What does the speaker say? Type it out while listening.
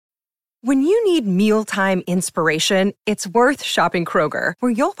When you need mealtime inspiration, it's worth shopping Kroger,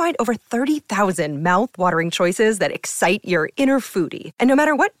 where you'll find over 30,000 mouth-watering choices that excite your inner foodie. And no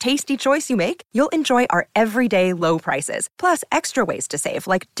matter what tasty choice you make, you'll enjoy our everyday low prices, plus extra ways to save,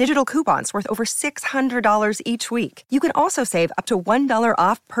 like digital coupons worth over $600 each week. You can also save up to $1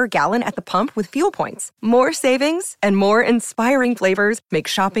 off per gallon at the pump with fuel points. More savings and more inspiring flavors make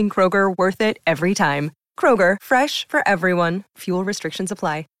shopping Kroger worth it every time. Kroger, fresh for everyone. Fuel restrictions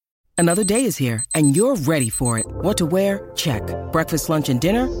apply. Another day is here, and you're ready for it. What to wear? Check. Breakfast, lunch, and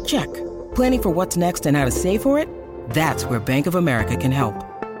dinner? Check. Planning for what's next and how to save for it? That's where Bank of America can help.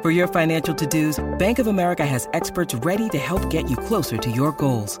 For your financial to-dos, Bank of America has experts ready to help get you closer to your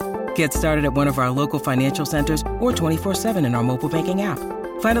goals. Get started at one of our local financial centers or 24/7 in our mobile banking app.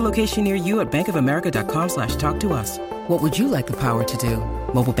 Find a location near you at bankofamerica.com/talktous. What would you like the power to do?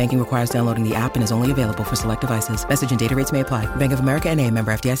 Mobile banking requires downloading the app and is only available for select devices. Message and data rates may apply. Bank of America N.A.,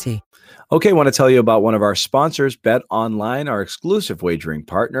 member FDIC. Okay, I want to tell you about one of our sponsors, Bet Online, our exclusive wagering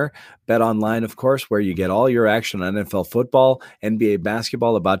partner. Bet Online, of course, where you get all your action on NFL football, NBA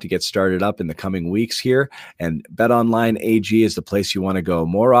basketball about to get started up in the coming weeks here. And Bet Online AG is the place you want to go.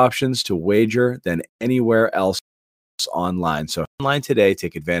 More options to wager than anywhere else online. So online today,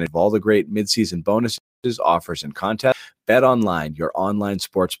 take advantage of all the great midseason bonuses, offers, and contests. Bet Online, your online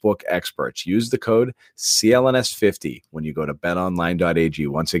sportsbook experts. Use the code CLNS50 when you go to betonline.ag.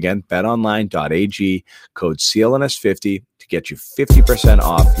 Once again, betonline.ag, code CLNS50 to get you 50%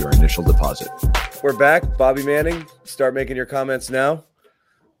 off your initial deposit. We're back. Bobby Manning, start making your comments now.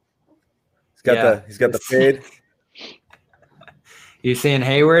 He's got the fade. You saying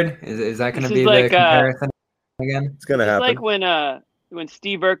Hayward? Is that going to be the comparison again? It's going to happen. It's like when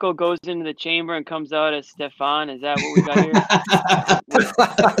Steve Urkel goes into the chamber and comes out as Stefan. Is that what we got here?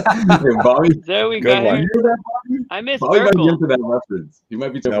 Hey, Bobby, is that what we got one. here? You hear that, Bobby? I miss Bobby might be Urkel. into that reference. He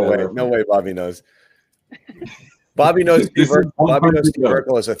might be No way Bobby knows. Bobby knows Steve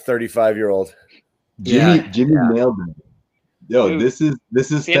Urkel is a 35 year-old. Jimmy nailed it. Yo, Dude, this is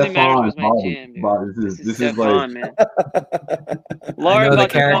Family Matters was Stefan. my jam, dude. Bobby, this is Stefan, like man. Laura the about to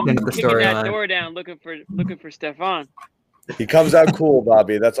character come in the kicking that storyline. door down looking for Stefan. He comes out cool,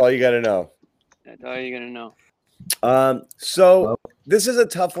 Bobby. That's all you got to know. That's all you're gonna know. So this is a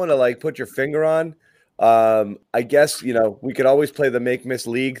tough one to put your finger on. I guess we could always play the make miss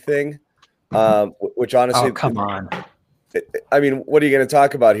league thing, which honestly, come on. I mean, what are you going to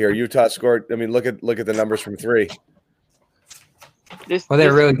talk about here? Utah scored. I mean, look at the numbers from three. They're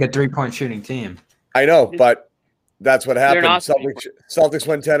a really good 3-point shooting team. I know, but that's what happened. They're Celtics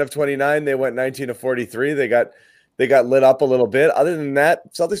went 10 of 29. They went 19 of 43. They got lit up a little bit. Other than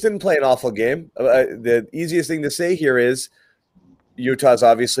that, Celtics didn't play an awful game. The easiest thing to say here is Utah's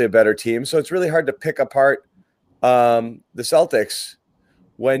obviously a better team, so it's really hard to pick apart the Celtics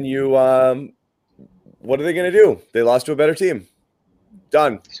when you what are they going to do? They lost to a better team.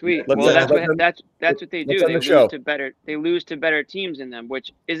 Done. Sweet. That's what they do. They lose to better teams than them,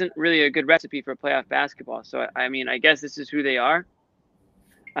 which isn't really a good recipe for playoff basketball. So I mean, I guess this is who they are.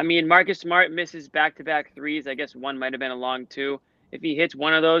 I mean, Marcus Smart misses back-to-back threes. I guess one might have been a long two. If he hits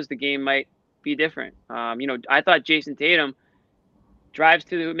one of those, the game might be different. I thought Jason Tatum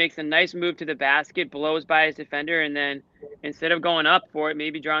makes a nice move to the basket, blows by his defender, and then instead of going up for it,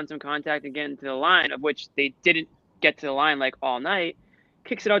 maybe drawing some contact and getting to the line, of which they didn't get to the line all night,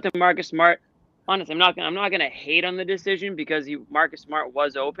 kicks it out to Marcus Smart. Honestly, I'm not gonna hate on the decision because Marcus Smart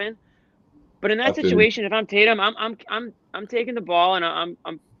was open. But in that situation, if I'm Tatum, I'm taking the ball and I'm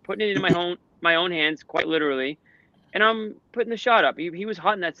putting it into my own hands, quite literally, and I'm putting the shot up. He was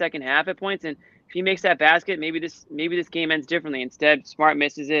hot in that second half at points, and if he makes that basket, maybe this game ends differently. Instead, Smart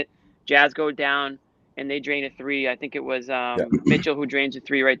misses it, Jazz go down, and they drain a three. I think it was Mitchell who drains a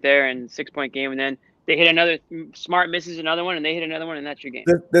three right there, and 6-point game, and then they hit another. Smart misses another one, and they hit another one, and that's your game.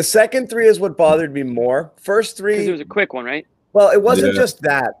 The second three is what bothered me more. First three, because it was a quick one, right? Well, it wasn't just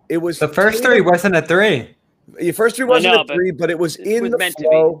that. It was the first three wasn't a three. Your first three wasn't a three, but it was in the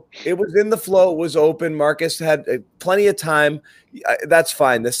flow. It was in the flow. It was open. Marcus had plenty of time. That's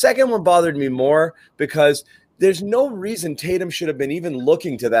fine. The second one bothered me more because there's no reason Tatum should have been even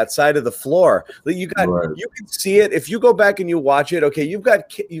looking to that side of the floor. You can see it if you go back and you watch it. Okay, you've got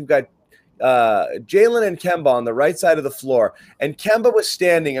Jalen and Kemba on the right side of the floor, and Kemba was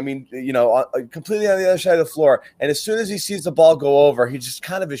standing, completely on the other side of the floor. And as soon as he sees the ball go over, he just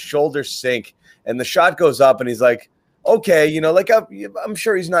kind of his shoulders sink, and the shot goes up, and he's like, okay, I'm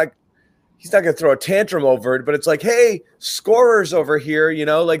sure he's not going to throw a tantrum over it, but it's like, hey, scorers over here,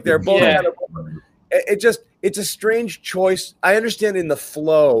 they're both kind of. It's a strange choice. I understand in the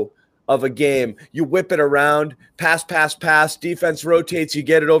flow of a game. You whip it around, pass, defense rotates, you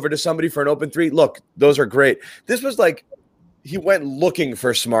get it over to somebody for an open three. Look, those are great. This was like he went looking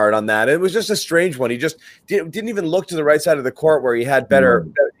for Smart on that. It was just a strange one. He just didn't even look to the right side of the court where he had better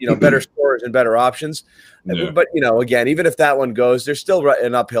scorers and better options. Yeah. But, again, even if that one goes, there's still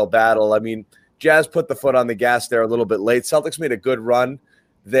an uphill battle. I mean, Jazz put the foot on the gas there a little bit late. Celtics made a good run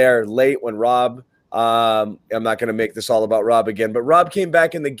there late when Rob I'm not going to make this all about Rob again, but Rob came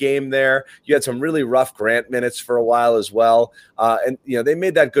back in the game there. You had some really rough Grant minutes for a while as well. And they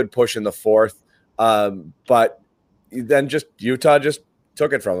made that good push in the fourth. But then Utah just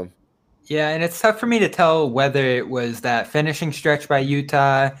took it from him. Yeah, and it's tough for me to tell whether it was that finishing stretch by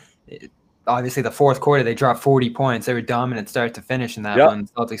Utah. Obviously, the fourth quarter, they dropped 40 points. They were dominant start to finish in that one.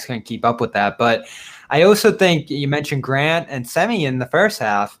 The Celtics couldn't keep up with that. But I also think you mentioned Grant and Semi in the first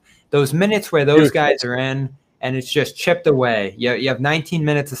half. Those minutes where those guys are in and it's just chipped away. You have 19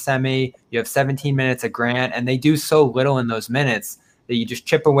 minutes of Semi, you have 17 minutes of Grant, and they do so little in those minutes that you just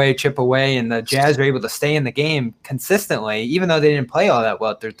chip away, and the Jazz are able to stay in the game consistently, even though they didn't play all that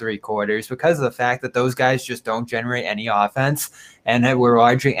well through three quarters, because of the fact that those guys just don't generate any offense, and were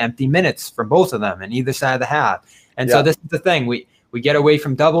largely empty minutes from both of them in either side of the half. And so this is the thing. We get away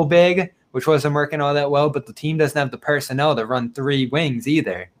from double big, which wasn't working all that well, but the team doesn't have the personnel to run three wings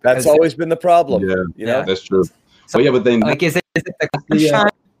either. That's always been the problem. Yeah, that's true. So but then is it the shine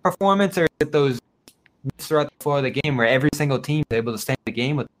performance, or is it those throughout the floor of the game where every single team is able to stay in the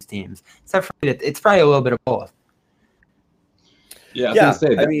game with these teams? It's probably a little bit of both. Yeah, I was going to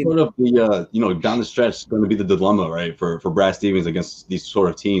say, that's sort of the, down the stretch is going to be the dilemma, right, for Brad Stevens against these sort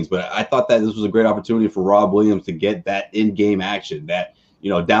of teams. But I thought that this was a great opportunity for Rob Williams to get that in-game action, that,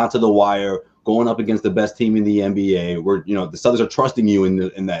 down to the wire, going up against the best team in the NBA, where, the Celtics are trusting you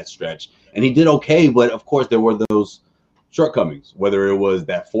in that stretch. And he did okay, but, of course, there were those shortcomings, whether it was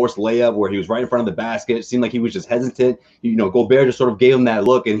that forced layup where he was right in front of the basket. It seemed like he was just hesitant. Gobert just sort of gave him that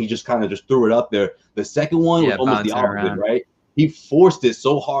look, and he just kind of just threw it up there. The second one was almost the opposite, right? He forced it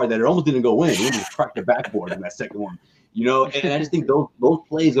so hard that it almost didn't go in. He just cracked the backboard in that second one. And I just think those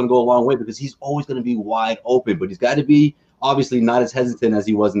plays going to go a long way, because he's always going to be wide open, but he's got to be obviously not as hesitant as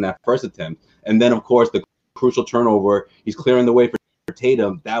he was in that first attempt. And then, of course, the crucial turnover, he's clearing the way for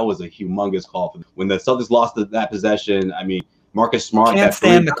Tatum. That was a humongous call for them. When the Celtics lost that possession, I mean, Marcus Smart can't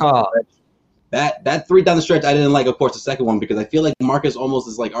stand the call. That three down the stretch, I didn't like, of course, the second one, because I feel like Marcus almost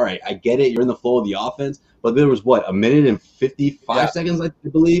is like, all right, I get it, you're in the flow of the offense, but there was a minute and 55 seconds, I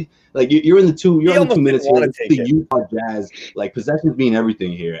believe. Like you're in the 2 minutes here. The Utah Jazz, like possessions mean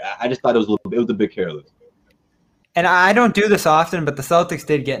everything here. I just thought it was a bit careless. And I don't do this often, but the Celtics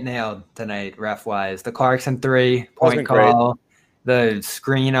did get nailed tonight, ref-wise. The Clarkson 3-point call. Great. The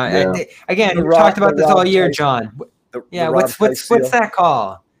screen. Again, we talked about this all year, John. What's that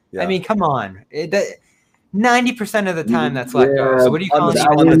call? Yeah. I mean, come on. 90% of the time that's let go. So what do you call it?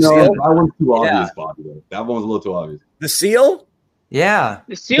 That one's too obvious, Bobby. That one was a little too obvious. The seal? Yeah.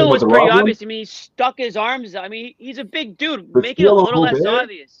 The seal was pretty obvious. I mean, he stuck his arms. I mean, he's a big dude. Make it a little less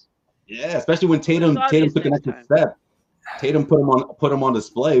obvious. Yeah, especially when Tatum took an extra step. Tatum put him on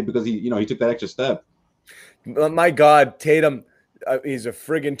display because he took that extra step. My God, Tatum. He's a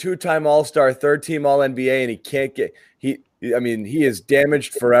friggin' 2-time All-Star, 3rd-team All-NBA, and he can't get he is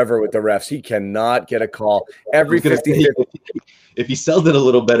damaged forever with the refs. He cannot get a call. Every 50-50. If he sells it a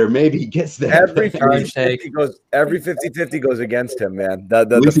little better, maybe he gets there. Every 50-50 goes against him, man. The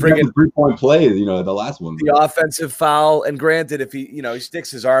friggin' 3-point play, the last one. The offensive foul, and granted, if he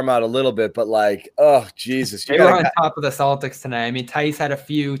sticks his arm out a little bit, but oh Jesus, they were on top of the Celtics tonight. I mean, Tice had a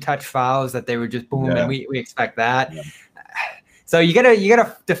few touch fouls that they were just boom, and we expect that. Yeah. So you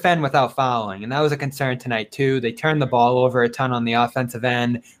gotta defend without fouling, and that was a concern tonight too. They turned the ball over a ton on the offensive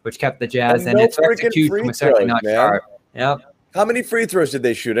end, which kept the Jazz in it. So execution was certainly not sharp. Yep. How many free throws did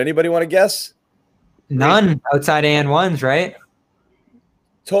they shoot? Anybody want to guess? None outside and ones, right?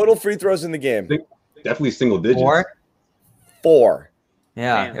 Total free throws in the game. Definitely single digits. 4.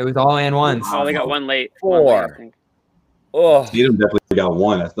 Yeah, damn. It was all and ones. Oh, they got one late. 4. Tatum definitely got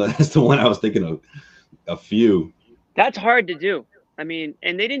one. That's the one I was thinking of. A few. That's hard to do. I mean,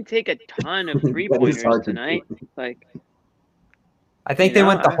 and they didn't take a ton of three-pointers tonight. I think they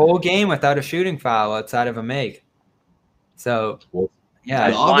went the whole game without a shooting foul outside of a make. So,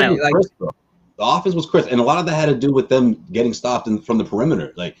 yeah. The offense was crisp, and a lot of that had to do with them getting stopped from the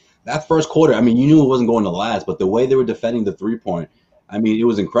perimeter. Like, that first quarter, I mean, you knew it wasn't going to last, but the way they were defending the three-point, I mean, it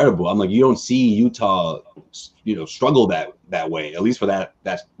was incredible. I'm like, you don't see Utah, struggle that way, at least for that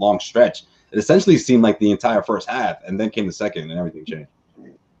long stretch. It essentially seemed like the entire first half, and then came the second, and everything changed.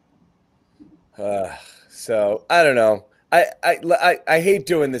 So I don't know. I hate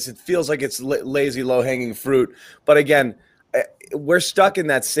doing this. It feels like it's lazy, low-hanging fruit. But again, we're stuck in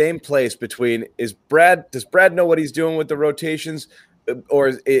that same place between does Brad know what he's doing with the rotations,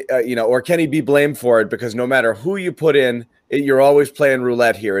 or or can he be blamed for it? Because no matter who you put in, you're always playing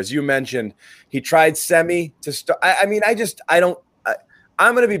roulette here. As you mentioned, he tried Semi to start.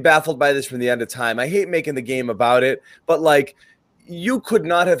 I'm going to be baffled by this from the end of time. I hate making the game about it, but like, you could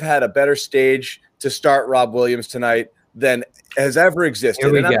not have had a better stage to start Rob Williams tonight than has ever existed.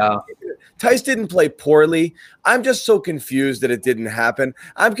 Here we go. Tice didn't play poorly. I'm just so confused that it didn't happen.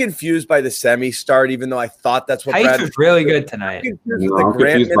 I'm confused by the Semi start, even though I thought that's what Tice was really good tonight.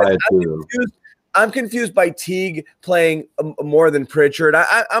 I'm confused by Teague playing more than Pritchard.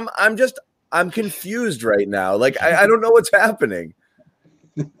 I'm confused right now. Like, I don't know what's happening.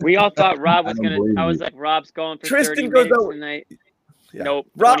 We all thought Rob was gonna. I was like, Rob's going for Tristan 30 minutes tonight. Yeah. Nope,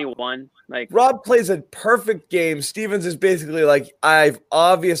 21. Like, Rob plays a perfect game. Stevens is basically like, I've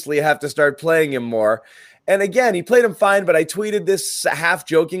obviously have to start playing him more. And again, he played him fine, but I tweeted this half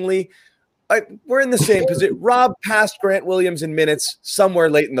jokingly. We're in the same position. Rob passed Grant Williams in minutes somewhere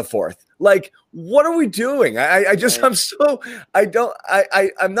late in the fourth. Like, what are we doing? I'm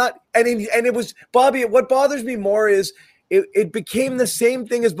not. And it was Bobby. What bothers me more is it became the same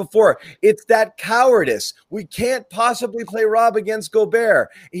thing as before. It's that cowardice. We can't possibly play Rob against Gobert.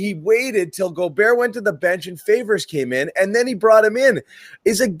 He waited till Gobert went to the bench and Favors came in, and then he brought him in.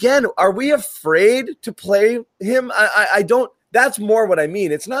 Are we afraid to play him? I don't. That's more what I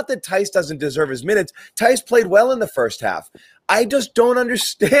mean. It's not that Tice doesn't deserve his minutes. Tice played well in the first half. I just don't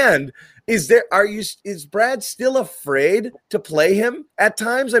understand. Is Brad still afraid to play him at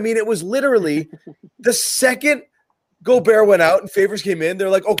times? I mean, it was literally the second Gobert went out and Favors came in. They're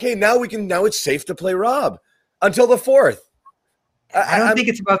like, okay, now it's safe to play Rob until the fourth. I don't think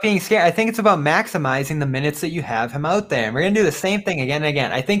it's about being scared. I think it's about maximizing the minutes that you have him out there. And we're going to do the same thing again and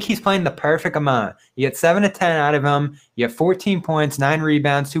again. I think he's playing the perfect amount. You get 7 to 10 out of him. You have 14 points, 9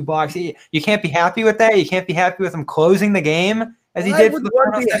 rebounds, 2 blocks. You can't be happy with that. You can't be happy with him closing the game as he did.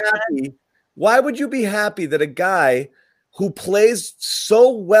 Why would you be happy that a guy who plays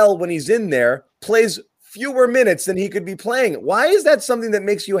so well when he's in there plays fewer minutes than he could be playing? Why is that something that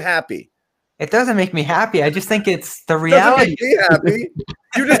makes you happy? It doesn't make me happy. I just think it's the reality. Doesn't make me happy.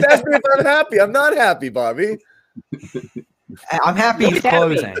 You just asked me if I'm happy. I'm not happy, Bobby. I'm happy he's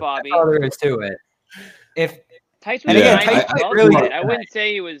closing. Bobby. That's all there is to it. Tice was really good. I wouldn't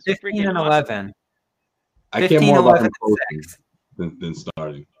say he was 15 and 11. I care more about him closing than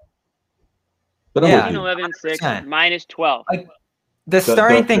starting. But 15, 11, 6, minus 12. The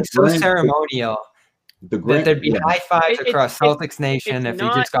starting thing's so ceremonial that there'd be high fives across Celtics Nation if you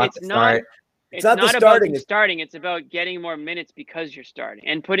just got the start. It's not about starting. It's about getting more minutes because you're starting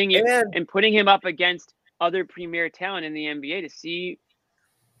and putting him up against other premier talent in the NBA to see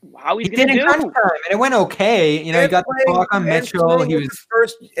how he's going to do. And it went okay. You know, he got the block on Mitchell. He was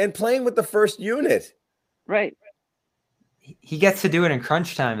playing with the first unit. Right. He gets to do it in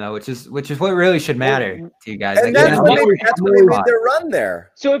crunch time though, which is what really should matter to you guys. And that's what they made their run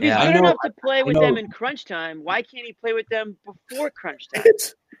there. So if he's good enough to play with them in crunch time, why can't he play with them before crunch time?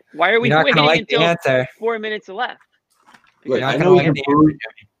 Why are we waiting until 4 minutes left? Look, I know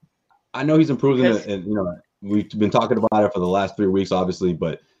he's improving, and you know we've been talking about it for the last 3 weeks, obviously.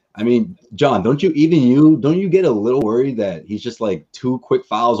 But I mean, John, don't you get a little worried that he's just like 2 quick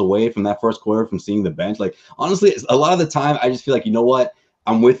fouls away from that first quarter from seeing the bench? Like honestly, a lot of the time, I just feel like, you know what,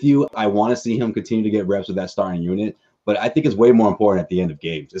 I'm with you. I want to see him continue to get reps with that starting unit, but I think it's way more important at the end of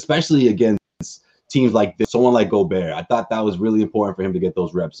games, especially against teams like this, someone like Gobert. I thought that was really important for him to get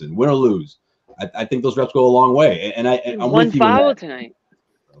those reps in, win or lose. I think those reps go a long way. And I'm one with you foul tonight.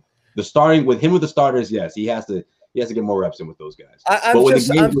 The starting with him with the starters, yes, he has to get more reps in with those guys. I'm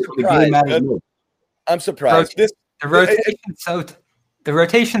surprised. The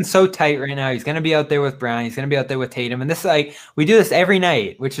rotation's so tight right now. He's going to be out there with Brown. He's going to be out there with Tatum. And this, we do this every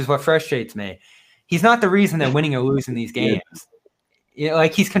night, which is what frustrates me. He's not the reason they're winning or losing these games. You know,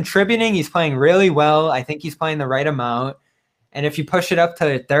 he's contributing. He's playing really well. I think he's playing the right amount. And if you push it up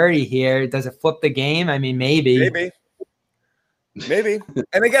to 30 here, does it flip the game? I mean, maybe.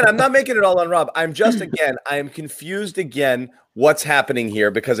 And again, I'm not making it all on Rob. I am confused again what's happening here,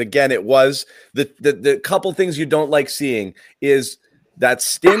 because again, it was the couple things you don't like seeing is that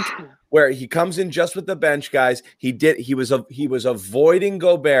stint where he comes in just with the bench guys. He was avoiding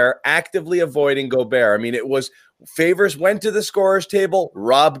Gobert, actively avoiding Gobert. I mean, it was Favors went to the scorer's table,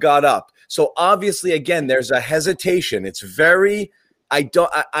 Rob got up. So obviously, again, there's a hesitation. It's very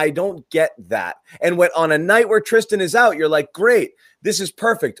I don't get that. And when on a night where Tristan is out, you're like, great, this is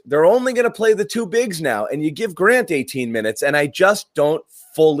perfect. They're only going to play the two bigs now, and you give Grant 18 minutes, and I just don't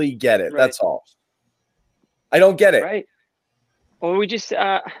fully get it. Right. That's all. I don't get it. Right. Well, we just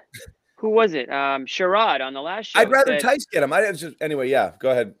who was it? Sherrod on the last show. I'd rather Tice get him. Anyway, yeah.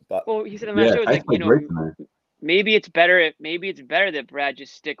 Go ahead, Bob. Well, he said on the last show, like, maybe it's better that Brad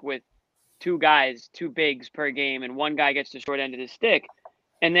just stick with two bigs per game, and one guy gets the short end of the stick,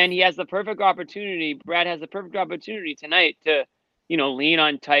 and then he has the perfect opportunity. Brad has the perfect opportunity tonight to, lean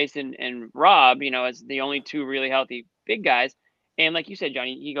on Tyson and Rob, as the only two really healthy big guys. And like you said,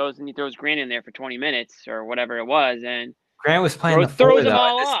 Johnny, he goes and he throws Grant in there for 20 minutes or whatever it was, and Grant was playing throws them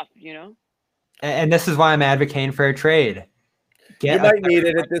all off, And this is why I'm advocating for a trade. You might need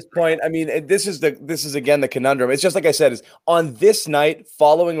it at this point. I mean, this is again the conundrum. It's just like I said, is on this night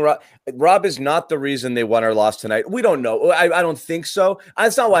following Rob is not the reason they won or lost tonight. We don't know. I don't think so.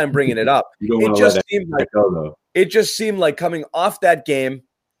 That's not why I'm bringing it up. It just seemed like coming off that game,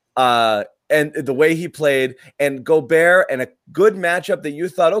 and the way he played, and Gobert, and a good matchup that you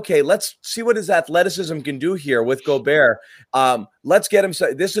thought, okay, let's see what his athleticism can do here with Gobert. Let's get him.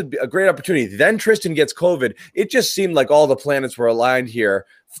 This would be a great opportunity. Then Tristan gets COVID. It just seemed like all the planets were aligned here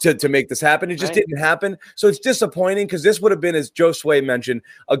to make this happen. It just didn't happen. So it's disappointing because this would have been, as Joe Sway mentioned,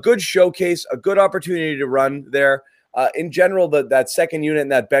 a good showcase, a good opportunity to run there. In general, that second unit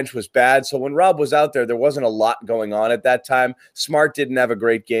and that bench was bad. So when Rob was out there, there wasn't a lot going on at that time. Smart didn't have a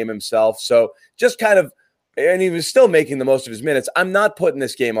great game himself. So just kind of, and he was still making the most of his minutes. I'm not putting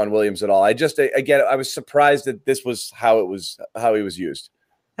this game on Williams at all. I was surprised that this was how he was used.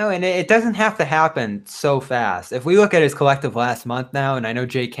 No, and it doesn't have to happen so fast. If we look at his collective last month now, and I know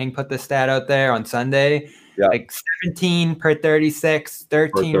Jay King put this stat out there on Sunday, like 17 per 36,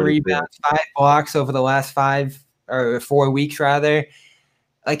 13 rebounds, 5 blocks over the last 4 weeks rather.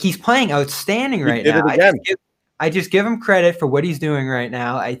 Like, he's playing outstanding right now. I just give him credit for what he's doing right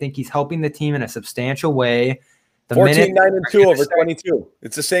now. I think he's helping the team in a substantial way. 14, 9, and 2 over 22.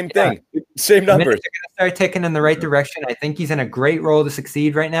 It's the same thing. Same numbers. They're going to start ticking in the right direction. I think he's in a great role to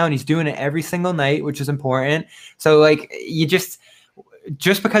succeed right now, and he's doing it every single night, which is important. So, like, you just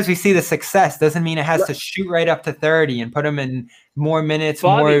because we see the success doesn't mean it has to shoot right up to 30 and put him in more minutes.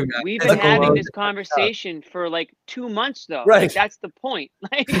 Bobby, we've been having this conversation for like 2 months, though. Right. Like, that's the point.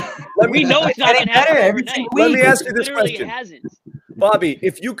 Like, we know it's not going to happen overnight. Let me ask you this question. Bobby,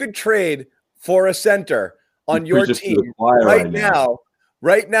 if you could trade for a center on your team right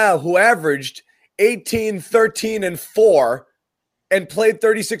now, who averaged 18, 13, and 4 and played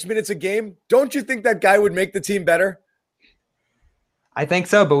 36 minutes a game, don't you think that guy would make the team better? I think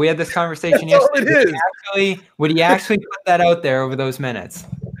so, but we had this conversation yesterday. Would he actually put that out there over those minutes?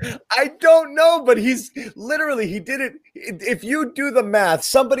 I don't know, but he did it. If you do the math,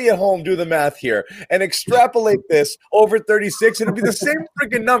 somebody at home do the math here and extrapolate this over 36, it'll be the same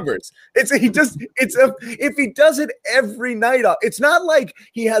freaking numbers. If he does it every night, it's not like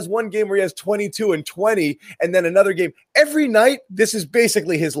he has one game where he has 22 and 20 and then another game. Every night, this is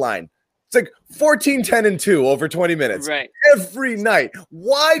basically his line. It's like 14, 10, and 2 over 20 minutes. Right. Every night.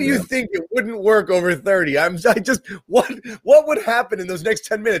 Why do you think it wouldn't work over 30? What would happen in those next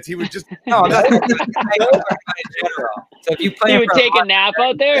 10 minutes? He would just So if you play, he would take a nap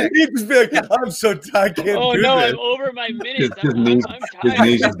out there. He'd just be like, I'm so tired, I can't do this. I'm over my minutes. I'm tired. His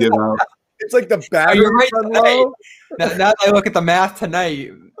knees just give out. It's like the battery run low. Now that I look at the math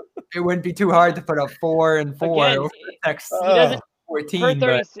tonight, it wouldn't be too hard to put up 4 and 4 Again, over the next 14.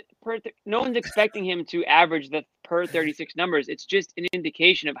 No one's expecting him to average the per 36 numbers. It's just an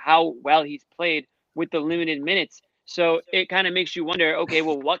indication of how well he's played with the limited minutes. So it kind of makes you wonder, okay,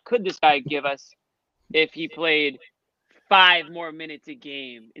 well, what could this guy give us if he played 5 more minutes a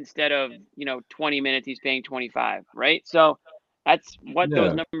game instead of, 20 minutes, he's paying 25, right? So that's what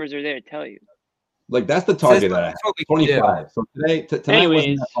those numbers are there to tell you. Like, that's the target that I have, 25. So tonight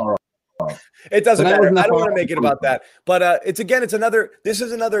wasn't that far off. It doesn't matter. I don't want to make it about that. But this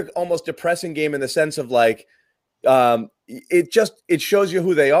is another almost depressing game in the sense of like, it shows you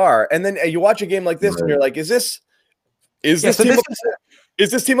who they are. And then you watch a game like this and you're like, is this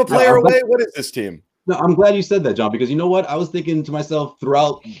team a player away? What is this team? No, I'm glad you said that, John, because you know what? I was thinking to myself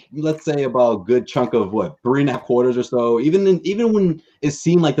throughout, let's say about a good chunk of 3.5 quarters or so, even when it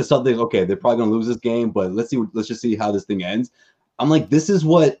seemed like the Celtics, okay, they're probably going to lose this game, but let's just see how this thing ends. I'm like, this is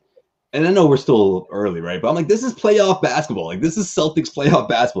what, and I know we're still early, right? But I'm like, this is playoff basketball. Like, this is Celtics playoff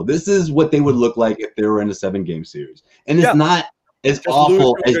basketball. This is what they would look like if they were in a 7-game series. And it's not as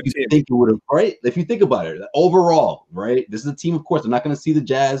awful as you think it would have, right? If you think about it, overall, right? This is a team, of course, they're not going to see the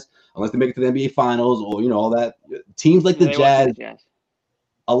Jazz unless they make it to the NBA Finals or, all that. Teams like the Jazz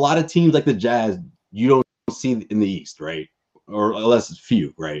a lot of teams like the Jazz, you don't see in the East, right? Or unless it's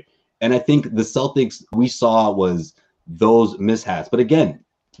few, right? And I think the Celtics we saw was those mishaps. But again,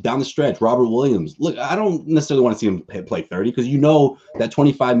 down the stretch, Robert Williams, look, I don't necessarily want to see him play 30 because you know that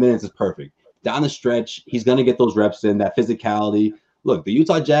 25 minutes is perfect. Down the stretch, he's going to get those reps in, that physicality. Look, the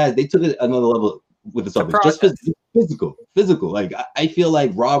Utah Jazz, they took it another level with the Celtics. Just physical. Like, I feel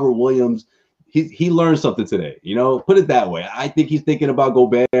like Robert Williams, he learned something today, you know, put it that way. I think he's thinking about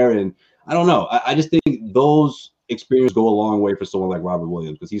Gobert, and I don't know. I just think those experiences go a long way for someone like Robert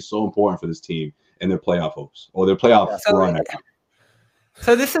Williams because he's so important for this team and their playoff hopes or their playoff run.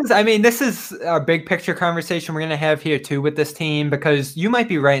 So this is a big picture conversation we're going to have here too with this team, because you might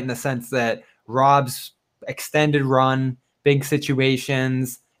be right in the sense that Rob's extended run, big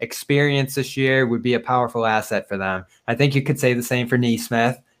situations, experience this year would be a powerful asset for them. I think you could say the same for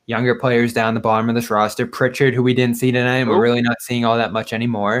Nesmith, younger players down the bottom of this roster, Pritchard, who we didn't see tonight, and we're really not seeing all that much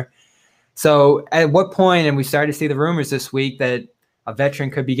anymore. So at what point, and we started to see the rumors this week that a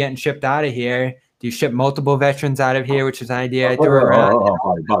veteran could be getting shipped out of here. Do you ship multiple veterans out of here, which is an idea I threw around?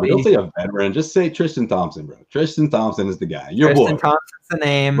 Bobby, don't say a veteran. Just say Tristan Thompson, bro. Tristan Thompson is the guy. Tristan Thompson's the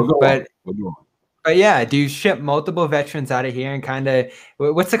name. But yeah, do you ship multiple veterans out of here and kind of –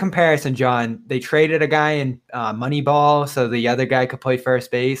 what's the comparison, John? They traded a guy in Moneyball so the other guy could play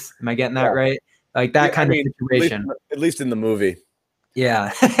first base. Am I getting that right? Like that kind of situation. At least in the movie.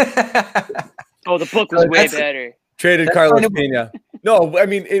 Yeah. Oh, the book was way better. Traded Carlos Pena. No, I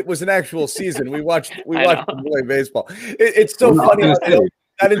mean it was an actual season. We watched them play baseball. It's so funny.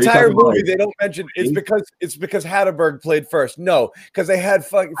 That entire movie they don't mention. It's because Hatterberg played first. No, because they had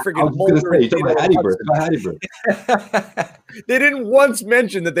freaking Mulder. They didn't once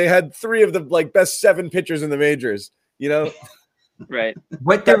mention that they had 3 of the best 7 pitchers in the majors. You know, right?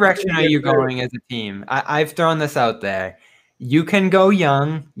 What direction are you going as a team? I've thrown this out there. You can go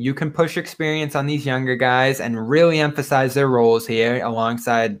young. You can push experience on these younger guys and really emphasize their roles here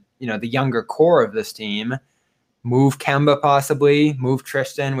alongside, the younger core of this team. Move Kemba possibly, move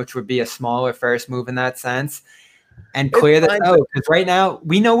Tristan, which would be a smaller first move in that sense, and clear this out. Because right now,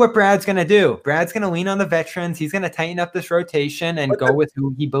 we know what Brad's going to do. Brad's going to lean on the veterans. He's going to tighten up this rotation and go with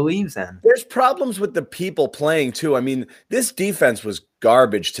who he believes in. There's problems with the people playing, too. I mean, this defense was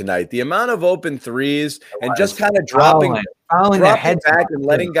garbage tonight. The amount of open threes and just kind of dropping their heads back and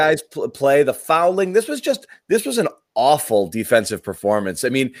letting guys play, the fouling. This was an awful defensive performance. I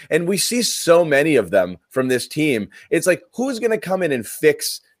mean, and we see so many of them from this team. It's like, who's going to come in and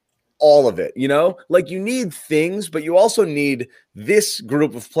fix all of it? Like you need things, but you also need this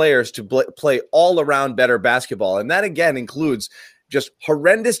group of players to play all around better basketball. And that again includes just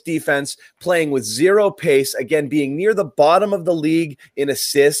horrendous defense, playing with zero pace, again, being near the bottom of the league in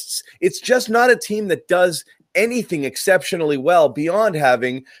assists. It's just not a team that does anything exceptionally well beyond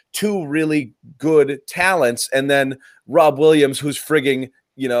having 2 really good talents and then Rob Williams, who's frigging,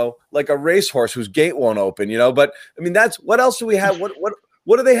 like a racehorse whose gate won't open, But I mean, that's what else do we have?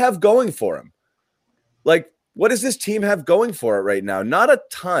 What do they have going for them? Like, what does this team have going for it right now? Not a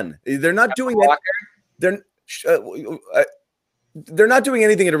ton. They're not doing it. They're not doing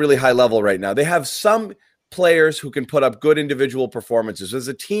anything at a really high level right now. They have some players who can put up good individual performances. As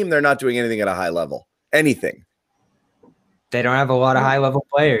a team, they're not doing anything at a high level. Anything. They don't have a lot of high-level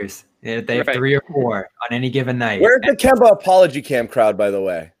players. They have 3 or 4 on any given night. Where's the Kemba apology cam crowd, by the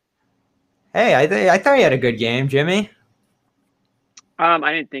way? Hey, I thought he had a good game, Jimmy.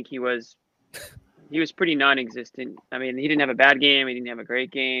 I didn't think he was. He was pretty non-existent. I mean, he didn't have a bad game. He didn't have a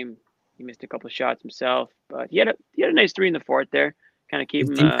great game. He missed a couple of shots himself, but he had a nice 3 in the 4th there. Kind of keep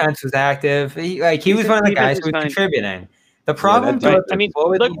him. Defense was active. He was one of the guys who was contributing. The problem,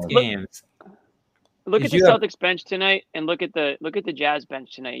 with these games. Look at the Celtics bench tonight, and look at the Jazz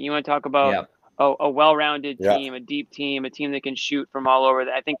bench tonight. You want to talk about a well-rounded team, a deep team, a team that can shoot from all over.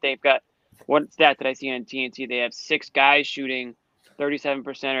 I think they've got what stat did I see on TNT? They have 6 guys shooting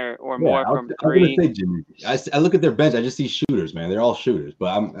 37% or more from 3. Say, Jimmy, I look at their bench. I just see shooters, man. They're all shooters. But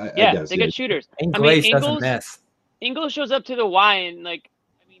I guess, they got shooters. Ingles doesn't miss. Ingles shows up to the Y, and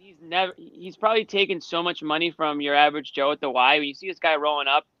he's probably taken so much money from your average Joe at the Y. When you see this guy rolling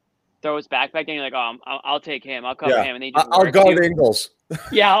up, throw his backpack, and you're like, oh, I'll take him. I'll cover him. And they just I'll guard Ingles.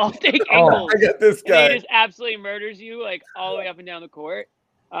 Yeah, I'll take Ingles. I got this guy. And he just absolutely murders you all the way up and down the court.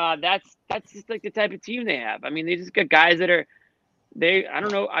 That's just like the type of team they have. I mean, they just got guys that are I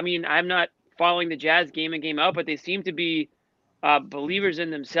don't know. I mean, I'm not following the Jazz game in, game out, but they seem to be believers in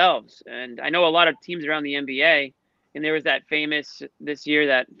themselves. And I know a lot of teams around the NBA, and there was that famous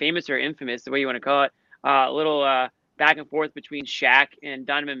or infamous, the way you want to call it, little back and forth between Shaq and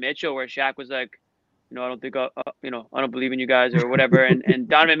Donovan Mitchell, where Shaq was like, I don't think, I don't believe in you guys or whatever. And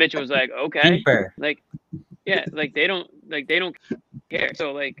Donovan Mitchell was like, okay, Deeper. like, yeah, like they don't care.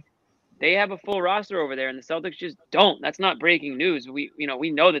 So like, they have a full roster over there, and the Celtics just don't. That's not breaking news. We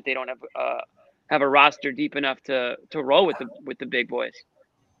know that they don't have a roster deep enough to roll with the big boys.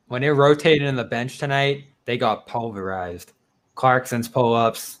 When it rotated in the bench tonight, they got pulverized. Clarkson's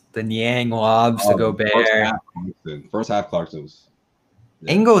pull-ups, the Niang lobs to Gobert. First half Clarkson was.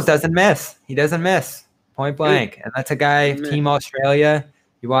 Yeah. Ingles doesn't miss. He doesn't miss. Point blank. And that's a guy, Team Australia.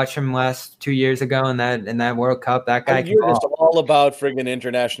 You watched him last 2 years ago in that World Cup. That guy You're just all about friggin'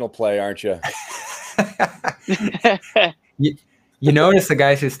 international play, aren't you? You notice the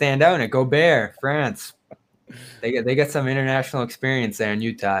guys who stand out in it. Gobert, France. They get some international experience there in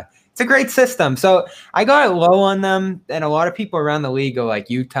Utah. It's a great system. So I got it low on them, and a lot of people around the league go like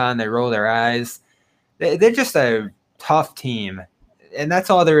Utah, and they roll their eyes. They're just a tough team, and that's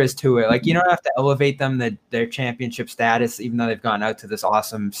all there is to it. Like, you don't have to elevate them their championship status, even though they've gone out to this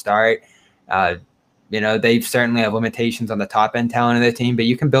awesome start. They certainly have limitations on the top end talent of their team, but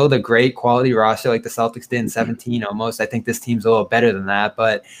you can build a great quality roster like the Celtics did in 17 almost. I think this team's a little better than that,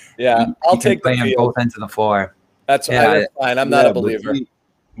 but yeah, I'll take play on both ends of the floor. That's fine. I'm not a believer.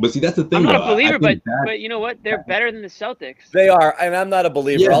 But see, that's the thing. I'm not a believer, but you know what? They're better than the Celtics. They are, and I'm not a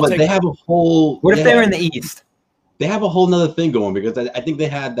believer. Yeah, but they have a whole. What if they were in the East? They have a whole nother thing going, because I think they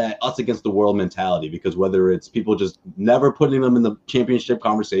have that us against the world mentality, because whether it's people just never putting them in the championship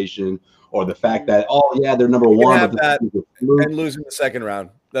conversation, or the fact that, they're number one, and losing the second round.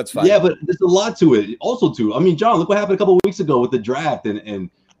 That's fine. Yeah, but there's a lot to it. Also, too. I mean, John, look what happened a couple of weeks ago with the draft, and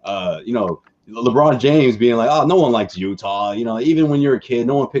LeBron James being like, "Oh, no one likes Utah." Even when you're a kid,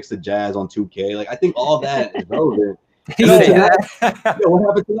 no one picks the Jazz on 2K. Like, I think all that is relevant. What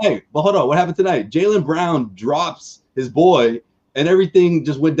happened tonight? But hold on, what happened tonight? Jaylen Brown drops his boy, and everything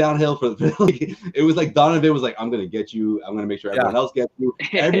just went downhill for like, it was like Donovan was like, "I'm gonna get you. I'm gonna make sure everyone else gets you."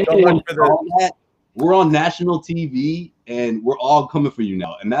 Everyone saw that. We're on national TV, and we're all coming for you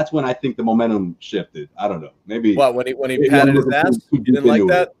now. And that's when I think the momentum shifted. I don't know. Maybe when he patted his ass, you didn't like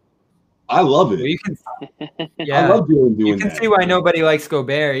that? I love it. I love doing you can see why nobody likes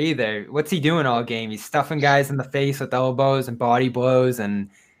Gobert either. What's he doing all game? He's stuffing guys in the face with elbows and body blows and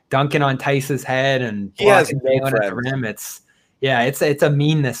dunking on Tice's head and blocking Jalen at the rim. It's a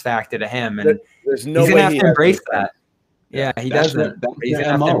meanness factor to him, and there's no he's way gonna have to embrace that. Yeah, he doesn't. He's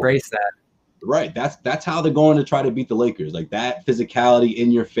gonna have to embrace that. Right. That's how they're going to try to beat the Lakers. Like, that physicality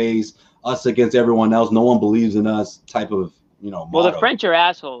in your face, us against everyone else. No one believes in us type of. Motto. Well, the French are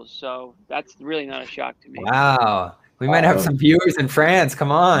assholes, so that's really not a shock to me. Wow. We might have some viewers in France.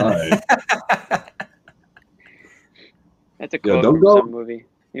 Come on. Right. That's a quote from some movie.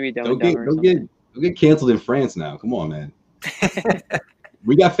 Maybe Don't get canceled in France now. Come on, man.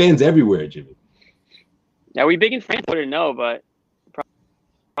 We got fans everywhere, Jimmy. Yeah, we big in France? I wouldn't know, but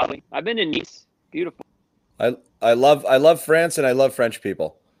probably. I've been to Nice. Beautiful. I love France, and I love French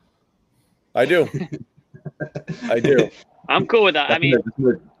people. I do. I do. I'm cool with that. That's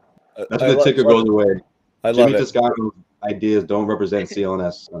when the ticker goes away. I love Jimmy Toscano's ideas don't represent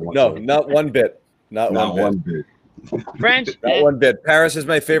CLNS. No, not one bit. Not one bit. French. Not one bit. Paris is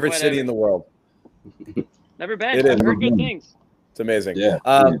my favorite city in the world. Never been. I've heard good things. It's amazing. Yeah.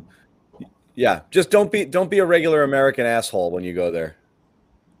 Yeah. Just don't be a regular American asshole when you go there.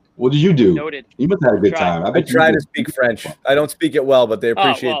 What did you do? Noted. You must have had a good time. I try to speak French. I don't speak it well, but they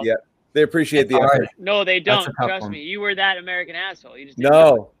appreciate They appreciate the effort. No, they don't. Trust me. You were that American asshole. You just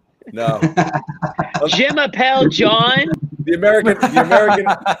no. Je m'appelle John. The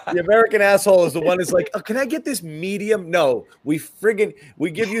American asshole is the one that's like, "Oh, can I get this medium?" No, we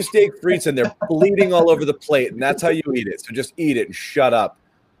give you steak frites and they're bleeding all over the plate, and that's how you eat it. So just eat it and shut up.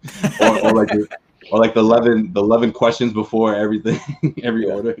 or like the 11 questions before everything, every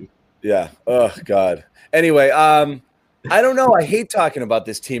order. Yeah. Oh God. Anyway, I don't know. I hate talking about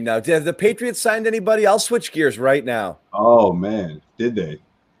this team now. Have the Patriots signed anybody? I'll switch gears right now. Oh, man. Did they?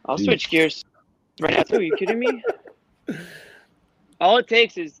 I'll switch gears right now, too. Are you kidding me? All it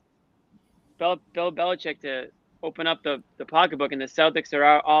takes is Bill Belichick to open up the pocketbook, and the Celtics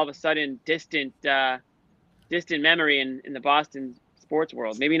are all of a sudden distant memory in the Boston sports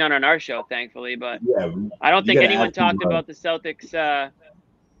world. Maybe not on our show, thankfully, but I don't think anyone talked about the Celtics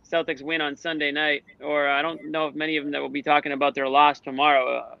win on Sunday night, or I don't know if many of them that will be talking about their loss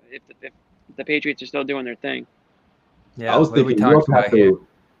tomorrow if the Patriots are still doing their thing. Yeah, I was thinking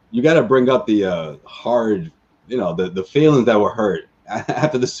you got to bring up the hard, the feelings that were hurt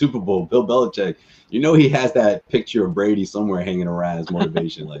after the Super Bowl. Bill Belichick, he has that picture of Brady somewhere hanging around as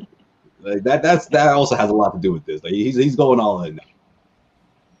motivation. like that also has a lot to do with this. Like he's going all in now.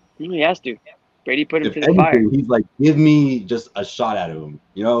 He has to. Brady put him to the fire. He's like, give me just a shot out of him.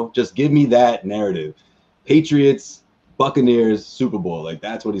 Just give me that narrative. Patriots, Buccaneers, Super Bowl. Like,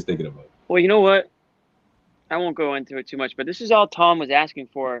 that's what he's thinking about. Well, you know what? I won't go into it too much, but this is all Tom was asking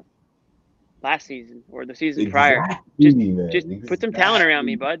for last season or the season prior. Just put some talent around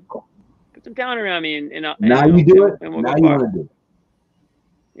me, bud. Put some talent around me, and now you do it. And we'll now go you far. want to do it.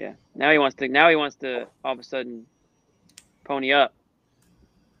 Yeah. Now he wants to all of a sudden pony up.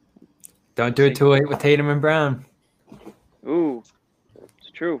 Don't do it too late with Tatum and Brown. Ooh,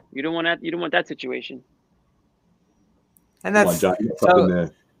 it's true. You don't want that. You don't want that situation. And that's so.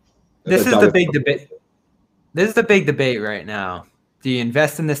 This is the big debate. This is the big debate right now. Do you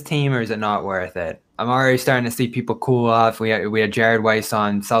invest in this team or is it not worth it? I'm already starting to see people cool off. We had Jared Weiss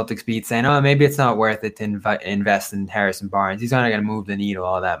on Celtics Beat saying, "Oh, maybe it's not worth it to invest in Harrison Barnes. He's not going to move the needle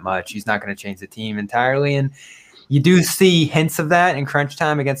all that much. He's not going to change the team entirely." And you do see hints of that in crunch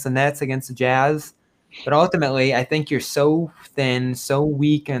time against the Nets, against the Jazz. But ultimately, I think you're so thin, so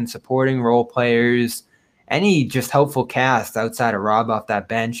weak in supporting role players. Any just helpful cast outside of Rob off that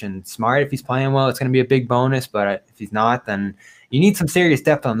bench, and Smart, if he's playing well, it's going to be a big bonus. But if he's not, then you need some serious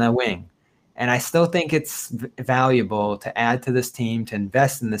depth on that wing. And I still think it's valuable to add to this team, to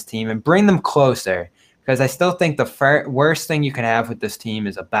invest in this team, and bring them closer. Because I still think the worst thing you can have with this team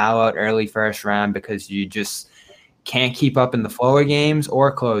is a bow out early first round because you just can't keep up in the flow of games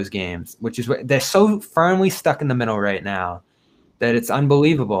or close games, which is what they're so firmly stuck in the middle right now that it's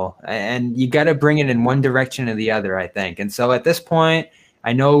unbelievable. And you got to bring it in one direction or the other, I think. And so at this point,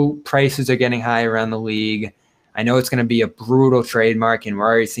 I know prices are getting high around the league. I know it's going to be a brutal trade market, and we're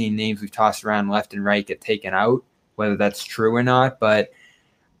already seeing names we've tossed around left and right get taken out, whether that's true or not. But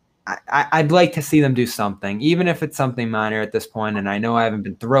I'd like to see them do something, even if it's something minor at this point. And I know I haven't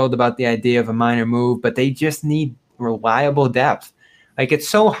been thrilled about the idea of a minor move, but they just need reliable depth. Like, it's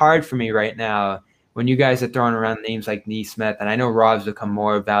so hard for me right now when you guys are throwing around names like Neesmith, and I know Rob's become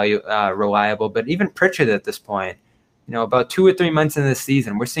more reliable, but even Pritchard at this point, about 2 or 3 months into the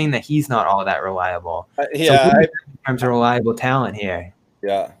season, we're seeing that he's not all that reliable. In terms of reliable talent here.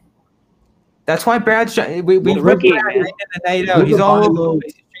 Yeah. That's why Brad's we look at Brad night in and night out. He's all over the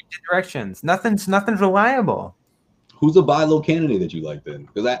place, changing directions. Nothing's reliable. Who's a buy low candidate that you like then?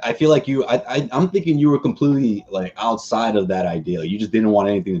 Because I feel like I'm thinking you were completely like outside of that idea. You just didn't want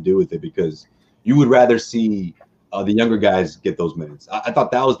anything to do with it because you would rather see the younger guys get those minutes. I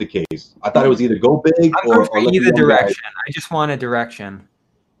thought that was the case. I thought it was either go big or either direction. I just want a direction.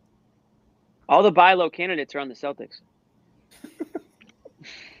 All the buy low candidates are on the Celtics.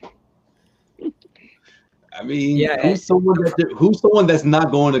 I mean, who's someone that's not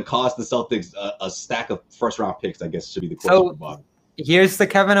going to cost the Celtics a stack of first-round picks, I guess should be the question. So here's the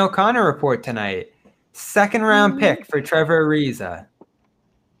Kevin O'Connor report tonight. Second-round pick for Trevor Ariza.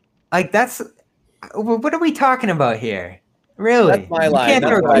 Like, what are we talking about here? Really? That's my line. You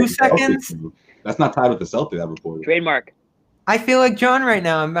can't throw 2 seconds? That's not tied with the Celtics, that report. Trademark. I feel like John right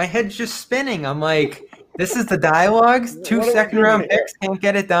now. My head's just spinning. I'm like, this is the dialogues. 2 second-round picks can't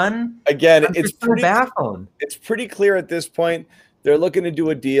get it done. Again, it's pretty baffled. It's pretty clear at this point. They're looking to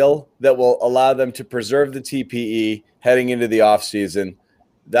do a deal that will allow them to preserve the TPE heading into the offseason.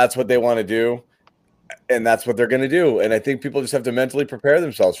 That's what they want to do, and that's what they're going to do. And I think people just have to mentally prepare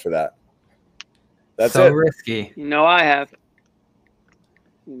themselves for that. That's so it. risky. I have.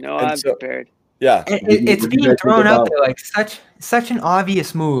 I'm prepared. Yeah, it's being thrown out there like such an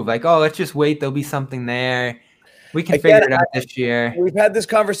obvious move. Like, oh, let's just wait. There'll be something there. We can figure it out this year. We've had this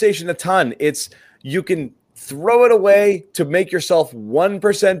conversation a ton. You can throw it away to make yourself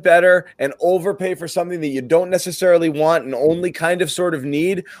 1% better and overpay for something that you don't necessarily want and only kind of sort of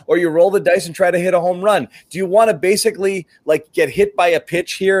need, or you roll the dice and try to hit a home run. Do you want to basically like get hit by a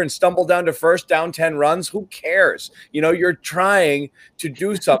pitch here and stumble down to first, down 10 runs? Who cares? You're trying to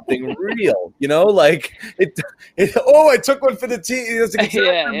do something real, like I took one for the team.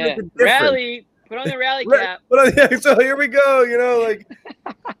 Yeah. Rally, put on the rally cap. So here we go,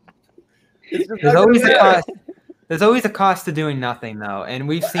 There's always a cost. There's always a cost to doing nothing, though, and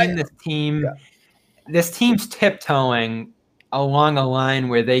we've seen this team. Yeah. This team's tiptoeing along a line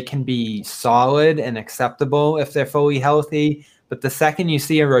where they can be solid and acceptable if they're fully healthy. But the second you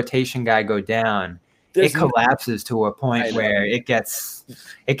see a rotation guy go down, it collapses to a point where it gets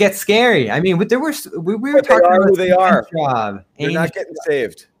scary. I mean, we were talking about who they are. They're not getting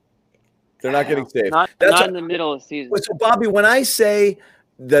saved. They're not getting saved. Not in the middle of the season. So, Bobby, when I say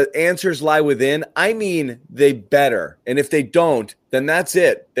the answers lie within, I mean they better. And if they don't, then that's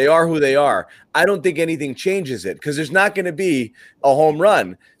it. They are who they are. I don't think anything changes it because there's not going to be a home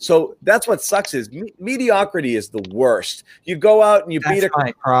run. So that's what sucks is mediocrity is the worst. You go out and you beat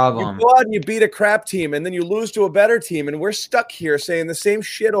my problem. You go out and you beat a crap team and then you lose to a better team. And we're stuck here saying the same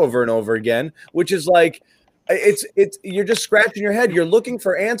shit over and over again, which is like, it's you're just scratching your head. You're looking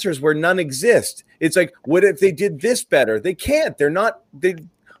for answers where none exist. It's like, what if they did this better? They can't.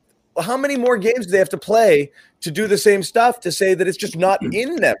 How many more games do they have to play to do the same stuff to say that it's just not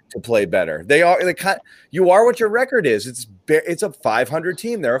in them to play better? You are what your record is. It's a 500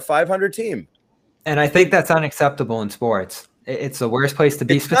 team. They're a 500 team. And I think that's unacceptable in sports. It's the worst place to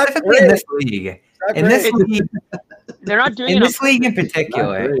be, specifically in this league. They're not doing in this league in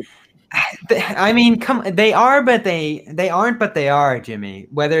particular. I mean, they are, but they aren't, but they are, Jimmy.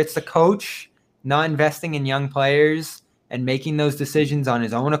 Whether it's the coach not investing in young players and making those decisions on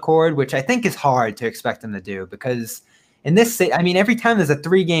his own accord, which I think is hard to expect him to do because in this, I mean, every time there's a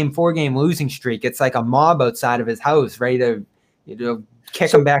 3-game, 4-game losing streak, it's like a mob outside of his house ready to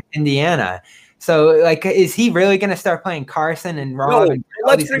kick him back to Indiana. So, like, is he really going to start playing Carson and Rob? No,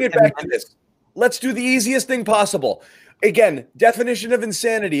 let's bring it back to this. Let's do the easiest thing possible. Again, definition of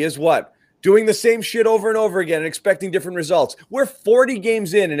insanity is what? Doing the same shit over and over again and expecting different results. We're 40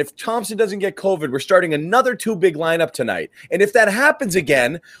 games in, and if Thompson doesn't get COVID, we're starting another 2-big lineup tonight. And if that happens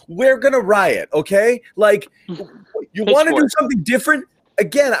again, we're going to riot, okay? Like, you want to do something different?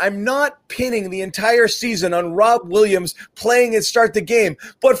 Again, I'm not pinning the entire season on Rob Williams playing and start the game,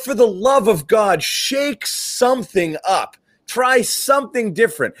 but for the love of God, shake something up. Try something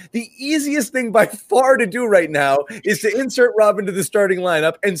different. The easiest thing by far to do right now is to insert Rob into the starting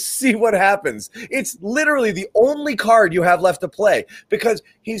lineup and see what happens. It's literally the only card you have left to play because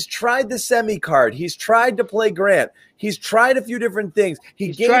he's tried the semi card. He's tried to play Grant. He's tried a few different things.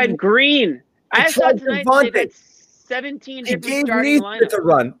 He's tried Green. I saw tonight they've had 17 different starting lineups to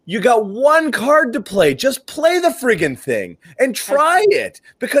run. You got one card to play. Just play the friggin' thing and try it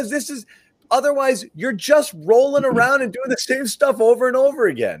because this is – otherwise, you're just rolling around and doing the same stuff over and over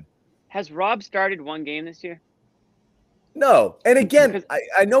again. Has Rob started one game this year? No. And again,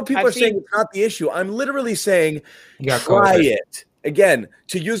 I know people are saying it's not the issue. I'm literally saying try it. Again,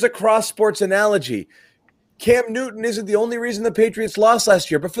 to use a cross-sports analogy, Cam Newton isn't the only reason the Patriots lost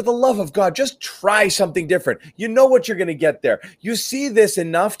last year, but for the love of God, just try something different. You know what you're going to get there. You see this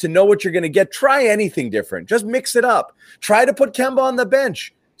enough to know what you're going to get. Try anything different. Just mix it up. Try to put Kemba on the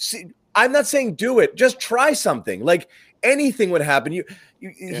bench. See, I'm not saying do it. Just try something. Like anything would happen.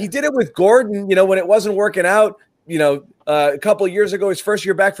 He did it with Gordon, when it wasn't working out, a couple of years ago, his first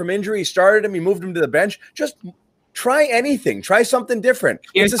year back from injury, he started him, he moved him to the bench. Just try anything. Try something different.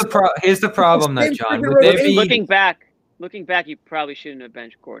 Here's the problem, though, John. Looking back, you probably shouldn't have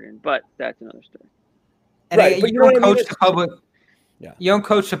benched Gordon, but that's another story. And right, but you don't coach the public. Yeah. You don't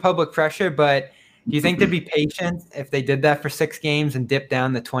coach the public pressure, but do you think they'd be patient if they did that for 6 games and dipped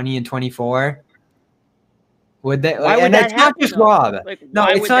down to 20 and 24? Would they? Why would that happen? Not just Rob. No,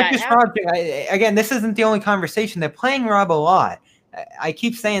 it's not just Rob. Again, this isn't the only conversation. They're playing Rob a lot. I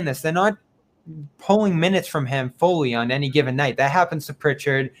keep saying this. They're not pulling minutes from him fully on any given night. That happens to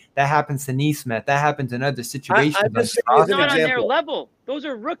Pritchard. That happens to Neesmith. That happens in other situations. It's not on their level. Those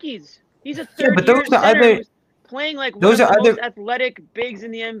are rookies. He's a third-year center who's playing like one of the most athletic bigs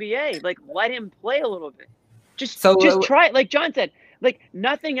in the NBA. Like, let him play a little bit. Just try it. Like John said, like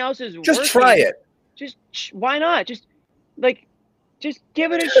nothing else is working. Just try it. Just why not? Just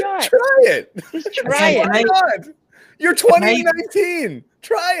give it a shot. Try it. Just try it. Why not? You're 2019.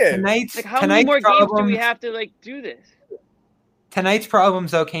 Try it. How many more games do we have to do this? Tonight's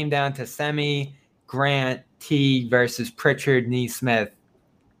problems though came down to Semi, Grant, T versus Pritchard, Neesmith,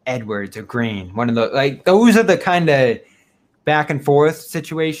 Edwards, or Green. One of the those are the kind of back and forth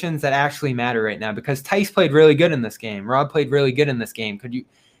situations that actually matter right now because Tice played really good in this game. Rob played really good in this game.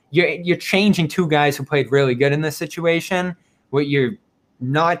 You're changing 2 guys who played really good in this situation. What you're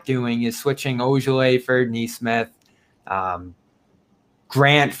not doing is switching Ojale for Neesmith,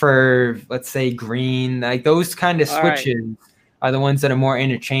 Grant for, let's say, Green. Like those kind of switches are the ones that are more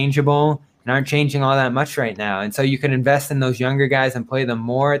interchangeable and aren't changing all that much right now. And so you can invest in those younger guys and play them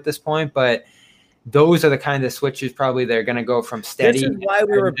more at this point. But those are the kind of switches probably they're going to go from steady. This is why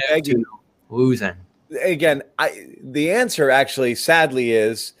we were begging losing. Again, the answer actually, sadly,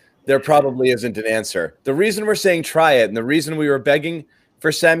 is there probably isn't an answer. The reason we're saying try it and the reason we were begging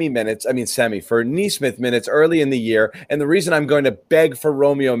for for Neesmith minutes early in the year, and the reason I'm going to beg for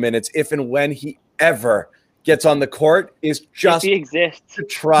Romeo minutes if and when he ever gets on the court is just if he exists. To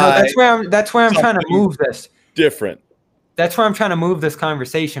try. No, that's where I'm trying to move this. Different. that's where I'm trying to move this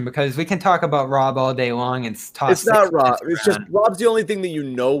conversation, because we can talk about Rob all day long and toss. It's not Rob. It's just Rob's the only thing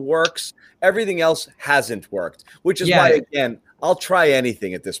that works. Everything else hasn't worked, which is why, again, I'll try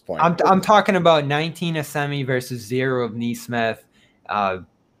anything at this point. I'm talking about 19 of Semi versus 0 of Neesmith.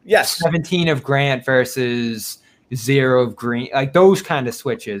 Yes. 17 of Grant versus 0 of Green. Like those kind of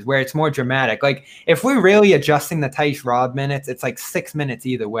switches where it's more dramatic. Like if we're really adjusting the Tice Rob minutes, it's like 6 minutes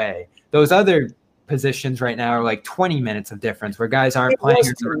either way. Those other positions right now are like 20 minutes of difference where guys aren't playing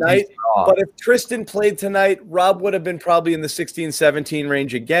tonight. But if Tristan played tonight, Rob would have been probably in the 16-17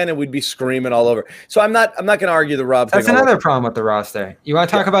 range again, and we'd be screaming all over. So I'm not going to argue the Rob thing. That's another problem with the roster. You want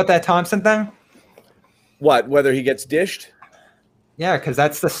to talk about that Thompson thing? What? Whether he gets dished? Yeah, because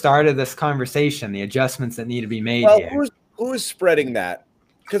that's the start of this conversation, the adjustments that need to be made here. Who is spreading that?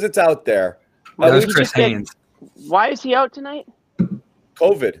 Because it's out there. That was Chris Haynes. Why is he out tonight?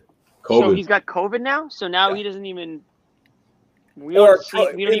 COVID. So he's got COVID now? So now he doesn't even – we don't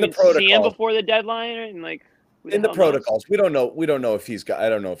even see him before the deadline? And like in the protocols. We don't know if he's got – I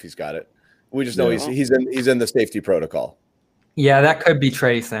don't know if he's got it. We just know he's in the safety protocol. Yeah, that could be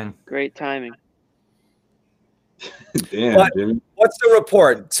tracing. Great timing. Damn, Jimmy. What's the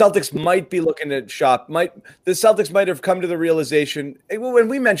report? Celtics might be looking at shop. The Celtics might have come to the realization, when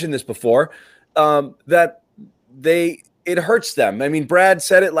we mentioned this before, that it hurts them. I mean, Brad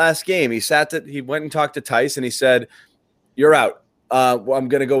said it last game. He went and talked to Tice and he said, "You're out. I'm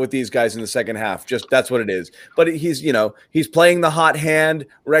going to go with these guys in the second half." Just that's what it is. But he's playing the hot hand,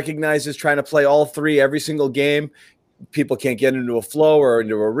 recognizes trying to play all three every single game. People can't get into a flow or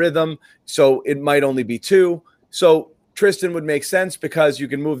into a rhythm, so it might only be 2. So Tristan would make sense because you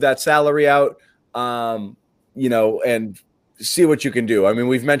can move that salary out, and see what you can do. I mean,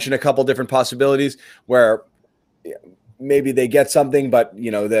 we've mentioned a couple different possibilities where maybe they get something, but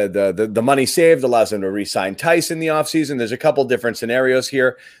the money saved allows them to re-sign Tice in the offseason. There's a couple different scenarios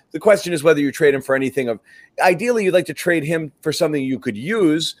here. The question is whether you trade him for anything ideally you'd like to trade him for something you could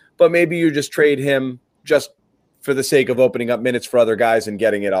use, but maybe you just trade him just for the sake of opening up minutes for other guys and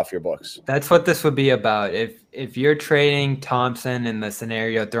getting it off your books. That's what this would be about. If you're trading Thompson in the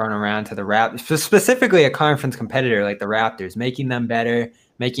scenario thrown around to the Raptors, specifically a conference competitor like the Raptors, making them better,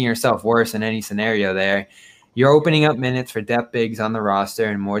 making yourself worse in any scenario there, you're opening up minutes for depth bigs on the roster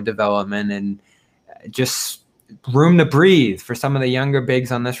and more development and just room to breathe for some of the younger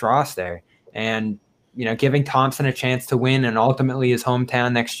bigs on this roster. And, giving Thompson a chance to win and ultimately his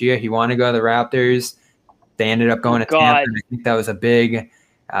hometown next year. He wanted to go to the Raptors. They ended up going to Tampa. And I think that was a big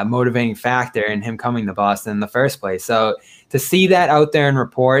motivating factor in him coming to Boston in the first place. So to see that out there in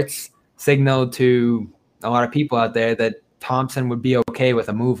reports signaled to a lot of people out there that Thompson would be okay with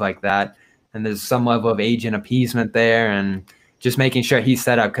a move like that. And there's some level of agent appeasement there and just making sure he's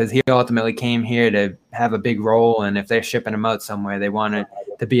set up because he ultimately came here to have a big role. And if they're shipping him out somewhere, they want it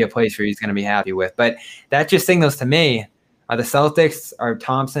to be a place where he's going to be happy with. But that just signals to me, are the Celtics or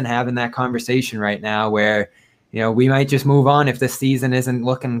Thompson having that conversation right now where, we might just move on if this season isn't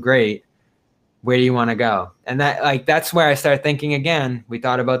looking great? Where do you want to go? And that's where I start thinking again. We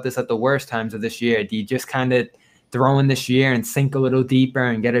thought about this at the worst times of this year. Do you just kind of throw in this year and sink a little deeper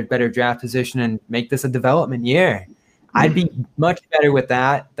and get a better draft position and make this a development year? I'd be much better with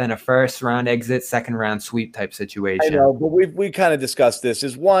that than a first round exit, second round sweep type situation. I know, but we kind of discussed this.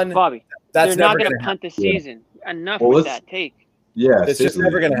 Is one, Bobby, that's they're not going to punt the season. Enough well, with that take. Yeah, it's just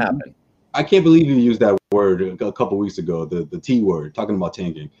never going to happen. I can't believe you used that word a couple weeks ago, the T word, talking about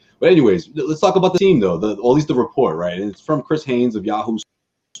tanking. But anyways, let's talk about the team, though, at least the report, right? And it's from Chris Haynes of Yahoo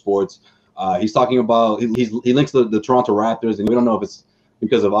Sports. He's talking about he links the Toronto Raptors, and we don't know if it's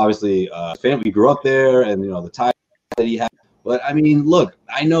because of obviously family grew up there and the ties that he had. But I mean, look,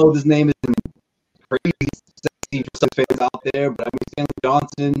 I know this name isn't crazy sexy for some fans out there, but I mean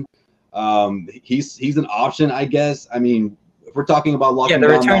Stanley Johnson, he's an option, I guess. I mean, if we're talking about locking the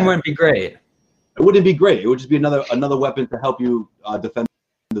down return wouldn't be great. It wouldn't be great. It would just be another weapon to help you defend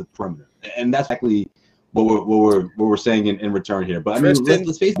the perimeter, and that's exactly what we're saying in return here. But I mean,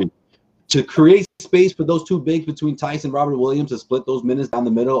 let's face it. To create space for those two bigs between Tice and Robert Williams to split those minutes down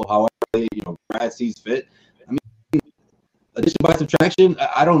the middle, however they, Brad sees fit. I mean, addition by subtraction,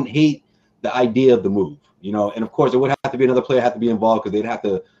 I don't hate the idea of the move, and of course it would have to be another player have to be involved because they'd have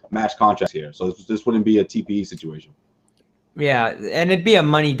to match contracts here. So this wouldn't be a TPE situation. Yeah, and it'd be a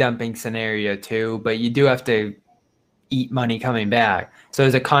money dumping scenario too, but you do have to eat money coming back. So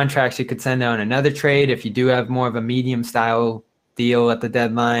there's a contract you could send out another trade if you do have more of a medium style deal at the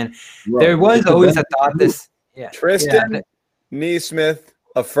deadline. Right. There was always a thought this Tristan, Neesmith,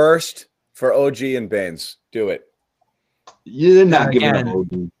 a first for OG and Baines. Do it. You're not giving up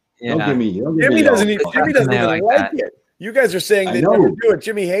OG. Yeah. Don't give me Jimmy doesn't even like it. You guys are saying they never do it.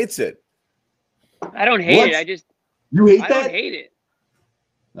 Jimmy hates it. I don't hate it. You hate that? I don't hate it.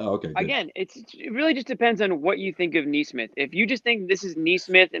 Oh, okay. Good. Again, it really just depends on what you think of Neesmith. If you just think this is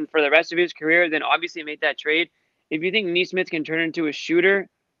Neesmith and for the rest of his career, then obviously make that trade. If you think Neesmith can turn into a shooter,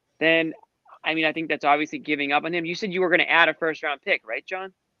 then I think that's obviously giving up on him. You said you were going to add a first-round pick, right,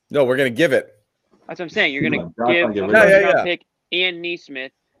 John? No, we're going to give it. That's what I'm saying. You're going to give a first-round pick and Neesmith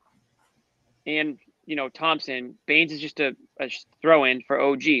and Thompson. Baines is just a throw-in for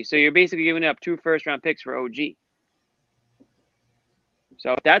OG. So you're basically giving up 2 first-round picks for OG.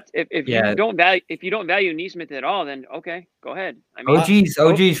 So if you don't value Neesmith at all, then okay, go ahead.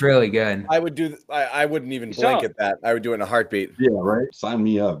 OG's really good. I would do. I wouldn't even blink at that. I would do it in a heartbeat. Yeah, right. Sign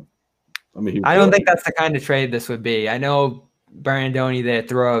me up. I don't think that's the kind of trade this would be. I know Brandoni there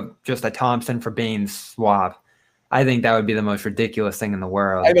throw just a Thompson for Baines swap. I think that would be the most ridiculous thing in the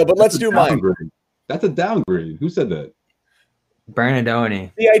world. I know, but let's do mine. That's a downgrade. Who said that?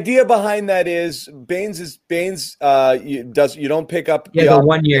 Bernardoni. The idea behind that is Baines. You don't pick up the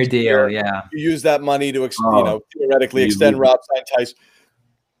 1-year deal. Yeah, you use that money to theoretically extend Rob, sign Tice.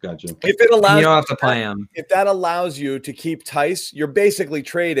 Gotcha. If it allows you don't have to play him. If that allows you to keep Tice, you're basically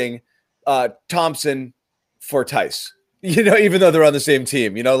trading Thompson for Tice. Even though they're on the same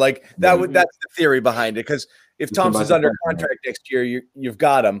team. That's the theory behind it. Because if Thompson's under contract next year, you've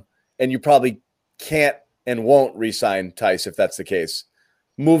got him, and you probably can't and won't re-sign Tice if that's the case.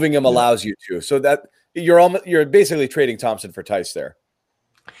 Moving him allows you to. So that you're basically trading Thompson for Tice there.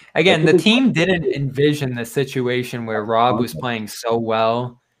 Again, the team didn't envision the situation where Rob was playing so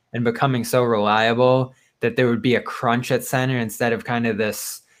well and becoming so reliable that there would be a crunch at center instead of kind of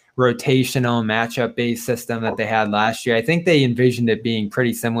this rotational matchup-based system that they had last year. I think they envisioned it being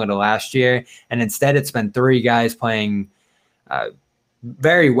pretty similar to last year, and instead it's been 3 guys playing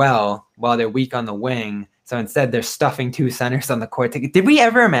very well while they're weak on the wing. So instead, they're stuffing 2 centers on the court. Did we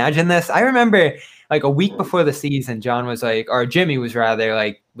ever imagine this? I remember like a week before the season, John was like, or Jimmy was rather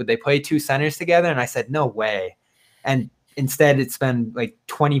like, would they play 2 centers together? And I said, no way. And instead, it's been like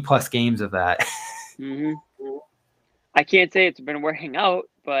 20 plus games of that. Mm-hmm. I can't say it's been working out,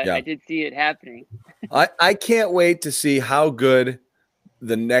 but I did see it happening. I can't wait to see how good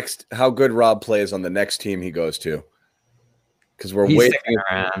Rob plays on the next team he goes to. Because we're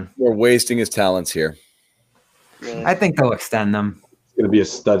wasting his talents here. Really? I think they'll extend them. It's going to be a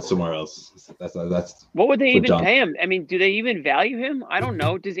stud somewhere else. That's what would they even pay him? Do they even value him? I don't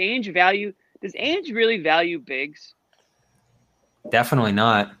know. Does Ainge really value bigs? Definitely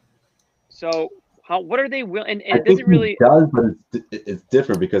not. So what are they willing? And it doesn't really does, but it's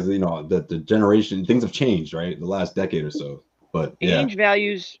different because the generation, things have changed, right? The last decade or so. But Ainge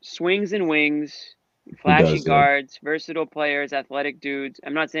values swings and wings, flashy guards, versatile players, athletic dudes.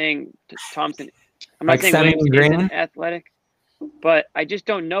 I'm not saying Thompson. I'm not saying Williams isn't athletic, but I just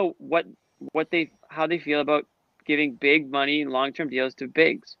don't know how they feel about giving big money and long-term deals to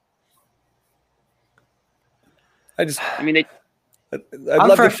bigs. I'm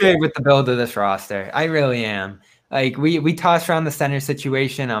frustrated with the build of this roster. I really am. Like we tossed around the center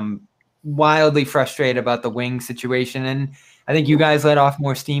situation. I'm wildly frustrated about the wing situation, and I think you guys let off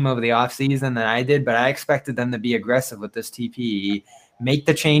more steam over the offseason than I did, but I expected them to be aggressive with this TPE, make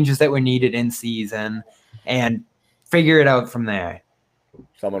the changes that were needed in season, and figure it out from there.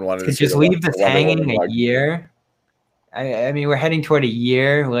 Someone wanted to just leave this hanging a year. I mean, we're heading toward a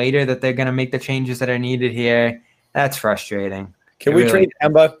year later that they're going to make the changes that are needed here. That's frustrating. Can we trade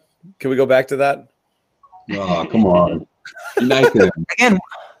Kemba? Can we go back to that? Oh, come on. Be nice to him. Again,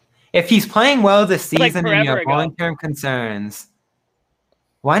 if he's playing well this season and you have long-term concerns,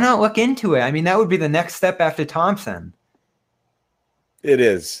 why not look into it? I mean, that would be the next step after Thompson. It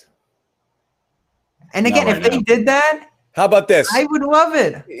is. And again, if they did that, how about this? I would love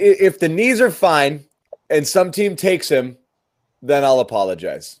it. If the knees are fine and some team takes him, then I'll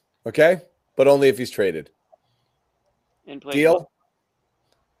apologize. Okay? But only if he's traded. Deal?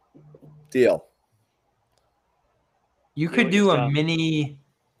 Deal. You could do a mini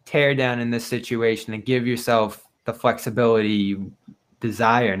teardown in this situation and give yourself the flexibility you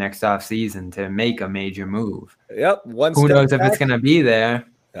desire next offseason to make a major move. Yep. Who knows if it's going to be there?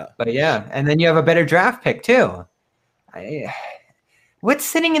 Yeah. But and then you have a better draft pick too. What's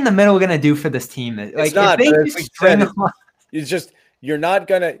sitting in the middle going to do for this team? Like, you're not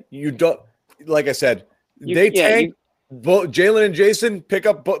going to. You don't. Like I said, tank. Jalen and Jason pick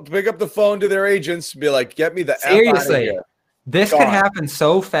up the phone to their agents and be like, "Get me the seriously." F out of here. This could happen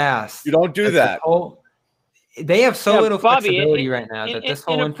so fast. You don't do that. They have so little flexibility right now that this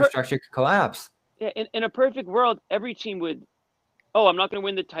whole infrastructure could collapse. Yeah, in a perfect world, every team would oh, I'm not going to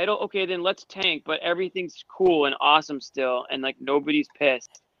win the title. Okay, then let's tank, but everything's cool and awesome still, and like nobody's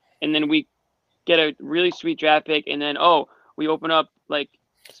pissed. And then we get a really sweet draft pick, and then we open up like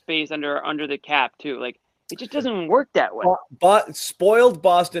space under the cap too. Like it just doesn't work that way. But spoiled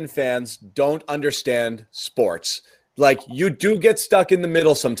Boston fans don't understand sports. Like you do get stuck in the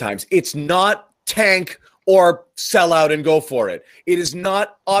middle sometimes. It's not tank or sell out and go for it. It is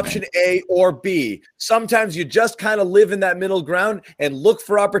not option A or B. Sometimes you just kind of live in that middle ground and look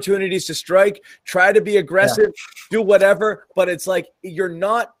for opportunities to strike, try to be aggressive, do whatever. But it's like you're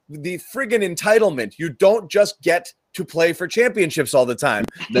not the friggin' entitlement. You don't just get to play for championships all the time.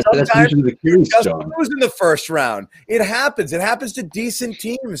 That's usually the case, John. Lose in the first round. It happens. It happens to decent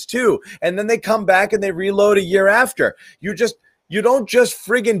teams too. And then they come back and they reload a year after. You don't just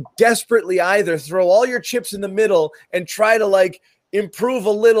friggin' desperately either throw all your chips in the middle and try to like improve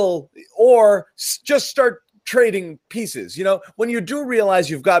a little or just start trading pieces. You know, when you do realize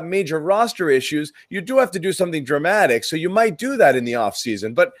you've got major roster issues, you do have to do something dramatic. So you might do that in the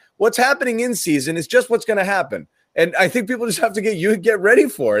offseason. But what's happening in season is just what's going to happen. And I think people just have to get ready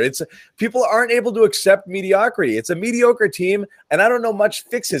for it. People aren't able to accept mediocrity. It's a mediocre team, and I don't know much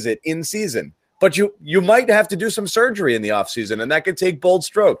fixes it in season. But you might have to do some surgery in the offseason, and that could take bold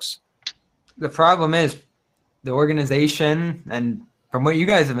strokes. The problem is the organization, and from what you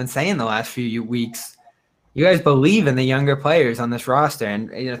guys have been saying the last few weeks, you guys believe in the younger players on this roster.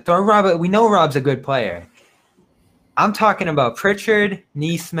 And throw Rob. We know Rob's a good player. I'm talking about Pritchard,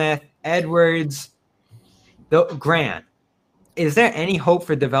 Neesmith, Edwards, Grant. Is there any hope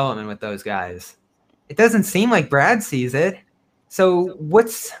for development with those guys? It doesn't seem like Brad sees it. So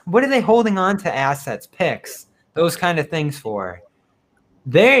what are they holding on to assets, picks, those kind of things for?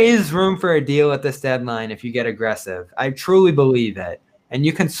 There is room for a deal at this deadline if you get aggressive. I truly believe it. And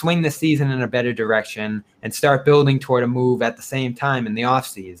you can swing the season in a better direction and start building toward a move at the same time in the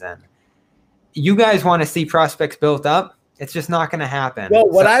offseason. You guys want to see prospects built up? It's just not going to happen. Well,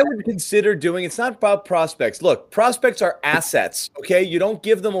 what I would consider doing, it's not about prospects. Look, prospects are assets, okay? You don't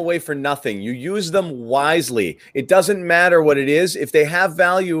give them away for nothing. You use them wisely. It doesn't matter what it is. If they have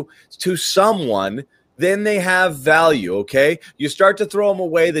value to someone, then they have value, okay? You start to throw them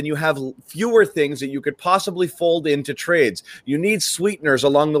away, then you have fewer things that you could possibly fold into trades. You need sweeteners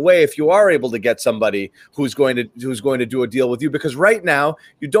along the way if you are able to get somebody who's going to do a deal with you, because right now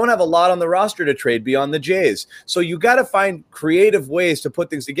you don't have a lot on the roster to trade beyond the Jays. So you got to find creative ways to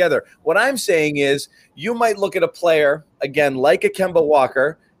put things together. What I'm saying is you might look at a player, again, like a Kemba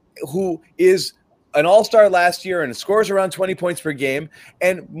Walker, who is an all-star last year and scores around 20 points per game,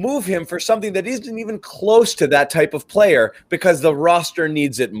 and move him for something that isn't even close to that type of player because the roster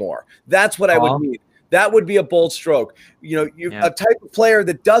needs it more. That's what I would need. That would be a bold stroke. A type of player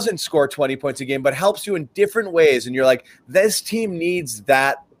that doesn't score 20 points a game but helps you in different ways, and you're like, this team needs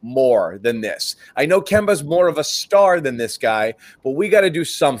that more than this. I know Kemba's more of a star than this guy, but we got to do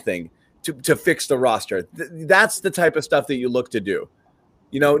something to fix the roster. That's the type of stuff that you look to do.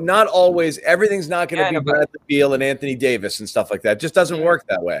 Not always. Everything's not going to be Bradley Beal and Anthony Davis and stuff like that. It just doesn't work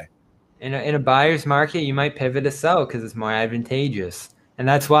that way. In a buyer's market, you might pivot to sell because it's more advantageous. And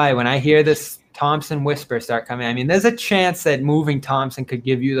that's why when I hear this Thompson whisper start coming, I mean, there's a chance that moving Thompson could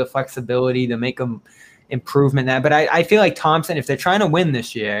give you the flexibility to make an improvement in that. But I feel like Thompson, if they're trying to win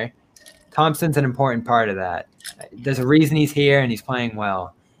this year, Thompson's an important part of that. There's a reason he's here and he's playing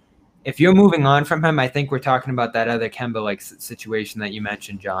well. If you're moving on from him, I think we're talking about that other Kemba-like situation that you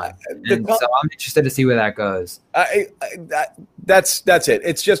mentioned, John. And so I'm interested to see where that goes. That's it.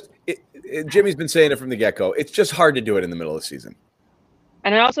 It's just Jimmy's been saying it from the get-go. It's just hard to do it in the middle of the season.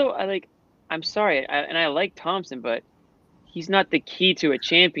 And I'm sorry, I like Thompson, but he's not the key to a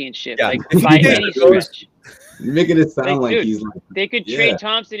championship. Yeah. Like by any stretch. You're making it sound like he's like, they could trade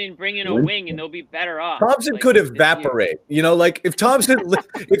Thompson and bring in a wing and they'll be better off. Thompson could evaporate. Like if Thompson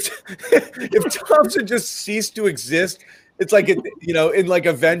if Thompson just ceased to exist, it's like in like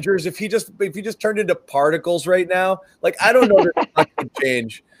Avengers, if he just turned into particles right now, like I don't know that much would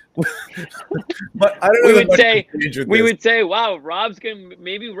change. But I don't know. We would say, wow,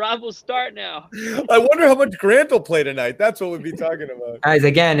 maybe Rob will start now. I wonder how much Grant will play tonight. That's what we'd be talking about. Guys,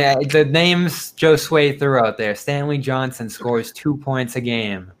 again, the names Joe Sway threw out there. Stanley Johnson scores 2 points a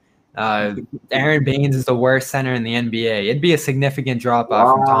game. Aaron Baines is the worst center in the NBA. It'd be a significant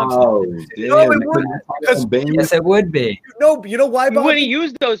drop-off from Thompson. No, it wouldn't. Yes, it would be. No, you know why, Bob? You wouldn't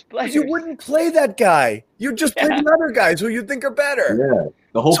use those players. You wouldn't play that guy. You just play the other guys who you think are better. Yeah.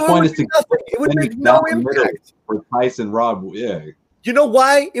 The whole point is it would make no impact. For Tyson, Rob, yeah. You know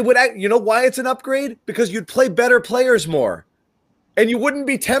why it would? You know why it's an upgrade? Because you'd play better players more, and you wouldn't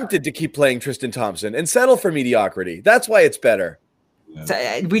be tempted to keep playing Tristan Thompson and settle for mediocrity. That's why it's better. Yeah.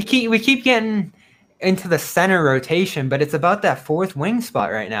 So, we keep getting into the center rotation, but it's about that fourth wing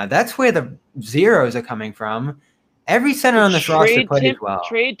spot right now. That's where the zeros are coming from. Every center on this roster plays well.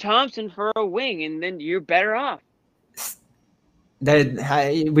 Trade Thompson for a wing, and then you're better off.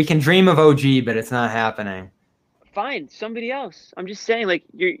 We can dream of OG, but it's not happening. Fine, somebody else. I'm just saying, like,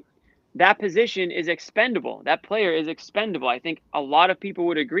 that position is expendable. That player is expendable. I think a lot of people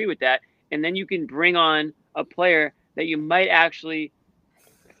would agree with that. And then you can bring on a player that you might actually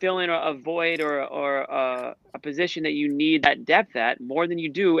fill in a void or a position that you need that depth at more than you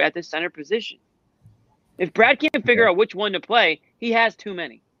do at the center position. If Brad can't figure out which one to play, he has too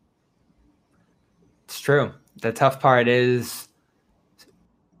many. It's true. The tough part is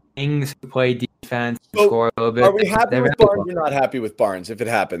things who play defense, score a little bit. Are we happy with Barnes or not happy with Barnes if it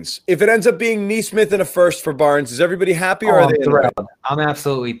happens? If it ends up being Neesmith and a first for Barnes, is everybody happy or are they thrilled? I'm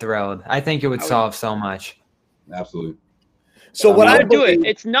absolutely thrilled. I think it would solve so much. Absolutely. So what I do it.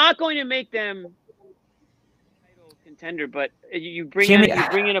 It's not going to make them title contender, but you bring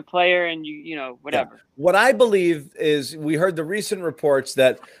in a player and you know whatever. Yeah. What I believe is we heard the recent reports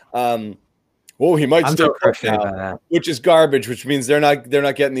that he might stay put now, which is garbage, which means they're not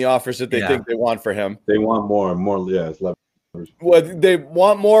getting the offers that they think they want for him. They want more. Yeah, it's leverage. Well, they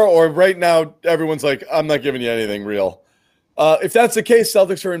want more, or right now everyone's like, I'm not giving you anything real. If that's the case,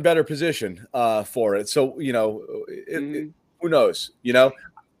 Celtics are in better position for it. So who knows?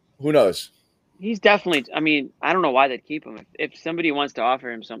 Who knows? He's definitely. I mean, I don't know why they'd keep him. If somebody wants to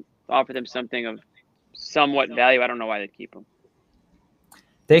offer them something of somewhat value, I don't know why they'd keep him.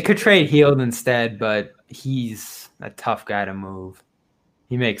 They could trade Hield instead, but he's a tough guy to move.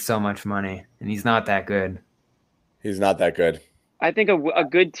 He makes so much money, and he's not that good. He's not that good. I think a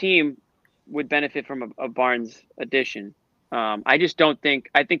good team would benefit from a Barnes addition. I just don't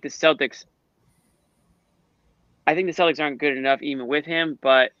think – I think the Celtics aren't good enough even with him,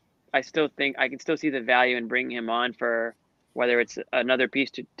 but I still think I can still see the value in bringing him on for whether it's another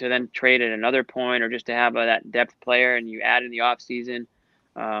piece to then trade at another point or just to have that depth player and you add in the offseason.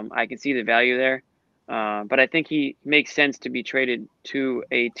 I can see the value there. But I think he makes sense to be traded to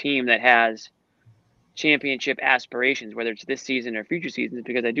a team that has championship aspirations, whether it's this season or future seasons,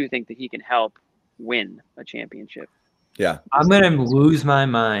 because I do think that he can help win a championship. Yeah. I'm going to lose my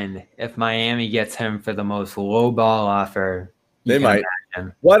mind if Miami gets him for the most low ball offer. They might.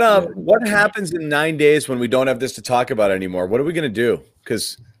 What happens in 9 days when we don't have this to talk about anymore? What are we going to do?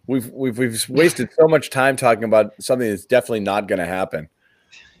 Because we've wasted so much time talking about something that's definitely not going to happen.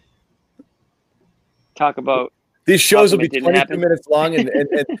 Talk about these shows will be 22 minutes long, and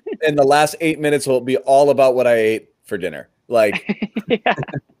the last 8 minutes will be all about what I ate for dinner. Like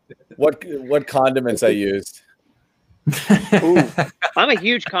what condiments I used. Ooh, I'm a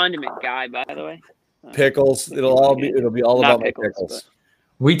huge condiment guy, by the way. Pickles. It'll be all about my pickles.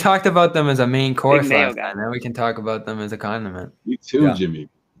 We talked about them as a main course last time. Now we can talk about them as a condiment. You too, Jimmy.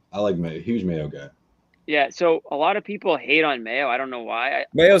 I like mayo. Huge mayo guy. Yeah, so a lot of people hate on mayo. I don't know why.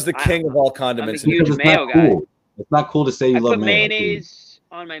 Mayo's the king of all condiments. I'm a huge mayo guy. Cool. It's not cool to say you love mayo. Mayonnaise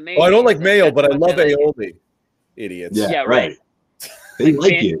on my mayonnaise. Oh, I don't like mayo, but I love aioli. Idiots. Yeah, right. They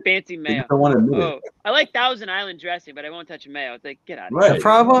like it. Fancy mayo. They don't want to admit it. I like Thousand Island dressing, but I won't touch mayo. It's like, get out of here. The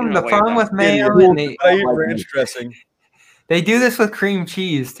problem with mayo, I eat ranch dressing. They do this with cream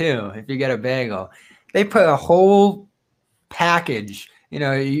cheese too. If you get a bagel, they put a whole package.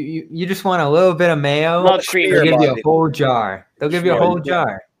 You just want a little bit of mayo. Love cream. They'll give you a whole jar. They'll give you a whole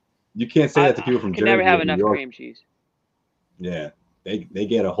jar. You can't say that to people from Jersey. Never have enough cream cheese. Yeah, they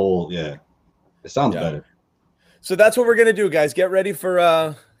get a whole. Yeah, it sounds better. So that's what we're gonna do, guys. Get ready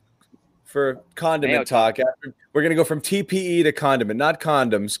for condiment mayo talk. We're gonna go from TPE to condiment, not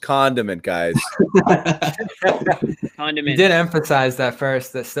condoms. Condiment, guys. Condiment. You did emphasize that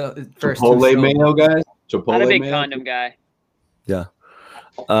first. Chipotle mayo, guys. Chipotle not a big mayo. condom guy. Yeah.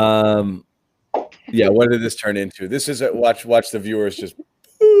 Yeah. What did this turn into? This is watch the viewers just.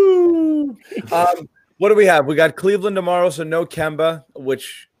 What do we have? We got Cleveland tomorrow, so no Kemba,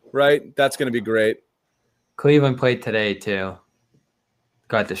 right? That's going to be great. Cleveland played today too.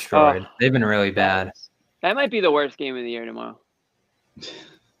 Got destroyed. They've been really bad. That might be the worst game of the year tomorrow.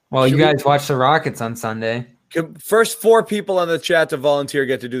 Well, you guys watch the Rockets on Sunday. First 4 people on the chat to volunteer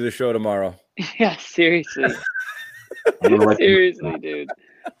get to do the show tomorrow. Yeah, seriously. Seriously, dude.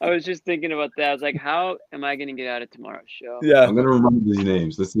 I was just thinking about that. I was like, how am I going to get out of tomorro's show? Yeah. I'm going to remember these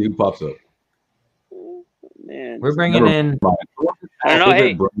names. Let's see who pops up. Oh, man. We're bringing in. I don't know.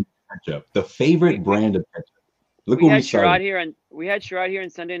 Hey. The favorite brand of ketchup. We had Sherrod here on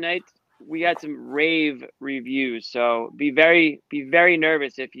Sunday night. We had some rave reviews. So be very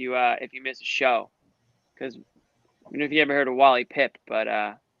nervous if you miss a show. Because don't know if you ever heard of Wally Pip, but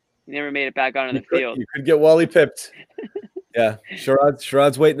he never made it back onto the field. You could get Wally pipped. Yeah,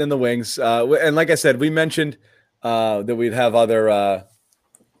 Sherrod's waiting in the wings. And like I said, we mentioned that we'd have other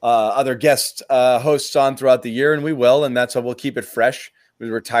guest hosts on throughout the year, and we will, and that's how we'll keep it fresh.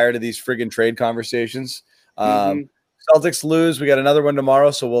 We're tired of these friggin' trade conversations. Celtics lose. We got another one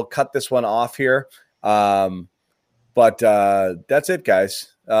tomorrow, so we'll cut this one off here. But that's it,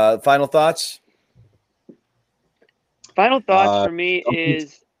 guys. Final thoughts? Final thoughts for me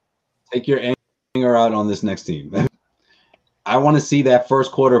is take your anger out on this next team. I want to see that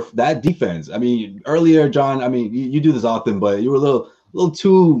first quarter, that defense. I mean, earlier, John, I mean, you do this often, but you were a little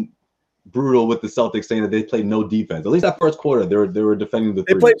too brutal with the Celtics saying that they played no defense. At least that first quarter, they were defending the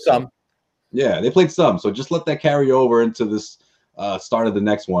three. They played some. Yeah, they played some. So just let that carry over into this start of the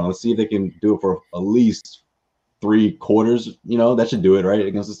next one. Let's see if they can do it for at least 3 quarters. You know, that should do it, right,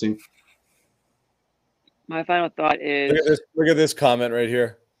 against this team? My final thought is... Look at this comment right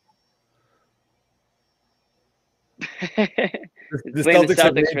here. Blame the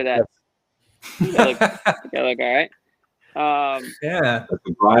Celtics for that. Gotta look all right. Yeah. That's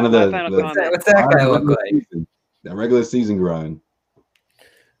the grind of what's that guy look like? That regular season grind.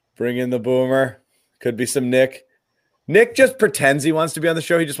 Bring in the boomer. Could be some Nick. Nick just pretends he wants to be on the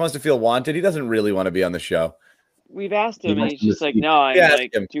show. He just wants to feel wanted. He doesn't really want to be on the show. We've asked him, and he's just like, "No,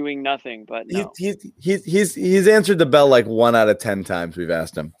 I'm doing nothing." But no. He's answered the bell like 1 out of 10 times we've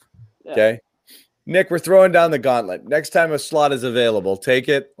asked him. Yeah. Okay, Nick, we're throwing down the gauntlet. Next time a slot is available, take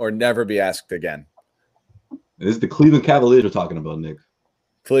it or never be asked again. This is the Cleveland Cavaliers we're talking about, Nick.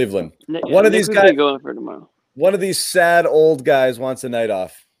 Cleveland. Yeah, one of these guys going for tomorrow. One of these sad old guys wants a night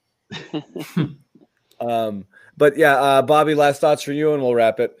off. But yeah, Bobby, last thoughts for you, and we'll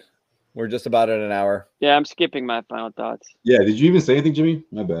wrap it. We're just about at an hour. Yeah, I'm skipping my final thoughts. Yeah, did you even say anything, Jimmy?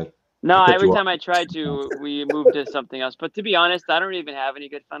 My bad. No, every time I tried to, we moved to something else. But to be honest, I don't even have any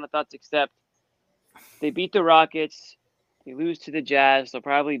good final thoughts except they beat the Rockets. They lose to the Jazz. They'll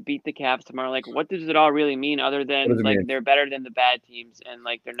probably beat the Cavs tomorrow. Like, what does it all really mean other than, like, they're better than the bad teams and,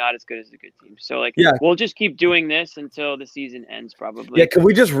 like, they're not as good as the good teams? So, like, we'll just keep doing this until the season ends probably. Yeah, can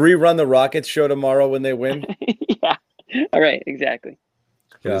we just rerun the Rockets show tomorrow when they win? Yeah. All right, exactly.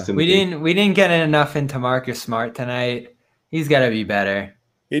 Yeah. We didn't get enough into Marcus Smart tonight. He's got to be better.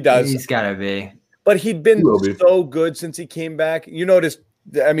 He does. He's got to be. But he'd been so good since he came back. You noticed,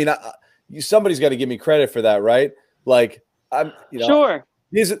 I mean, somebody's got to give me credit for that, right? Like, sure.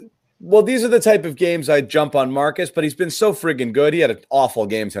 These are the type of games I jump on Marcus, but he's been so friggin' good. He had an awful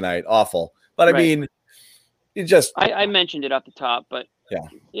game tonight. Awful. But I mean, it just. I mentioned it off the top, but yeah.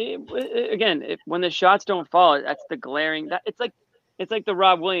 When the shots don't fall, that's the glaring. It's like the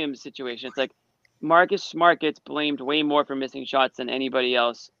Rob Williams situation. It's like Marcus Smart gets blamed way more for missing shots than anybody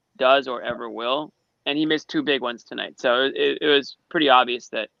else does or ever will, and he missed 2 big ones tonight. So it was pretty obvious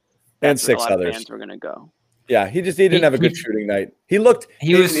that and 6 others fans were going to go. Yeah, he didn't have a good shooting night.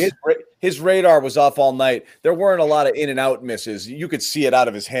 His radar was off all night. There weren't a lot of in and out misses. You could see it out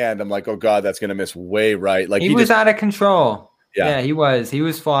of his hand. I'm like, oh God, that's going to miss way right. Like he was out of control. Yeah, he was. He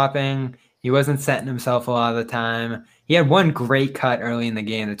was flopping. He wasn't setting himself a lot of the time. He had one great cut early in the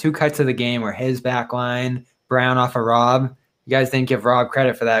game. The 2 cuts of the game were his back line, Brown off of Rob. You guys didn't give Rob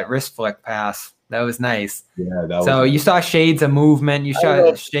credit for that wrist flick pass. That was nice. Yeah, so you saw shades of movement. You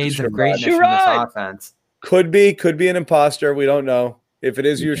saw shades of greatness from this offense. Could be an imposter. We don't know. If it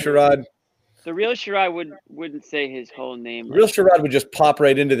is you, Sherrod. The real Sherrod wouldn't say his whole name. The real Sherrod would just pop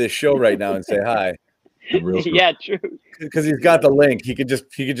right into this show right now and say hi. Yeah, true. Because he's got the link. He could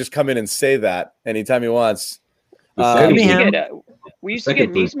just come in and say that anytime he wants. We used to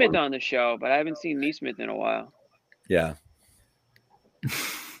get Neesmith on the show, but I haven't seen Neesmith in a while. Yeah.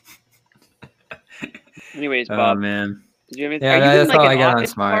 Anyways, Bob. Oh man. Did you have anything? Yeah, that's all I got on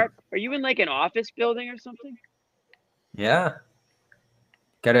Smart. Are you in like an office building or something? Yeah.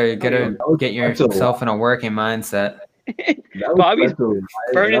 Gotta get yourself in a working mindset. Bobby's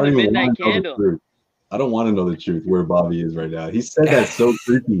burning the midnight candle. I don't want to know the truth where Bobby is right now. He said that so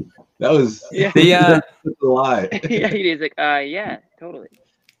creepy. That was a lie. Yeah, he's like, yeah, totally.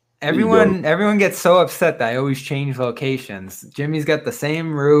 Everyone gets so upset that I always change locations. Jimmy's got the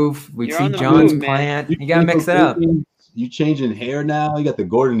same roof. We see John's plant. You gotta mix it up. You changing hair now? You got the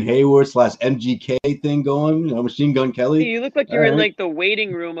Gordon Hayward / MGK thing going. You know, Machine Gun Kelly. You look like you're in like the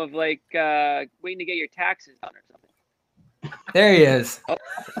waiting room of like waiting to get your taxes done or something. There he is.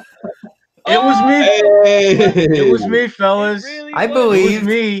 It was me. Hey. It was me, fellas. Really I believe it was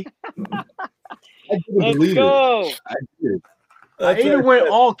me. Let's go. I did. I even went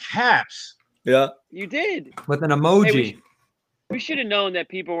all caps. Yeah. You did. with an emoji. We should have known that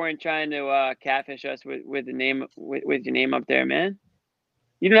people weren't trying to catfish us with the name with your name up there, man.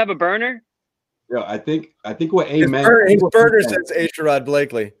 You don't have a burner? Yeah, I think what A his meant. His burner says A. Sherrod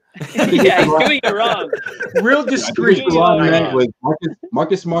Blakely. Yeah, he's doing it wrong. Real discreet.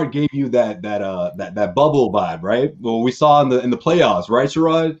 Marcus Smart gave you that bubble vibe, right? Well, we saw in the playoffs, right,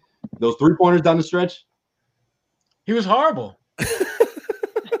 Sherrod? Those 3-pointers down the stretch. He was horrible.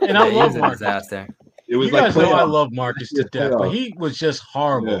 And I love Marcus. Disaster. It was you like guys know I love Marcus to death, but he was just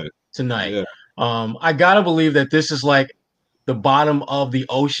horrible tonight. Yeah. I gotta believe that this is like the bottom of the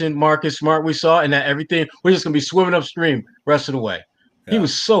ocean, Marcus Smart we saw, and that everything we're just gonna be swimming upstream rest of the way. Yeah. He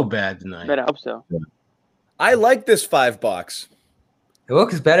was so bad tonight. Better hope so. Yeah. I like this $5. It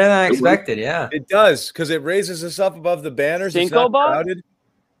looks better than I expected. Yeah, it does because it raises us up above the banners. Cinco it's not box? crowded.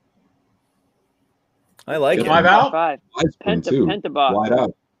 I like it. 5 out. Penta box. Wide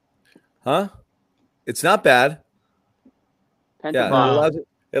out. Huh? It's not bad. Penta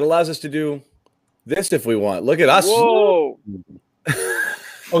it allows us to do this if we want. Look at us. Whoa.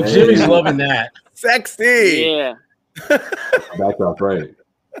 Oh, Jimmy's loving that. Sexy. Yeah. Back up, right.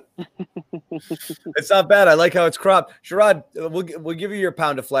 It's not bad. I like how it's cropped. Sherrod, we'll give you your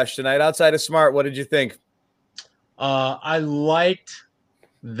pound of flesh tonight. Outside of Smart, what did you think? I liked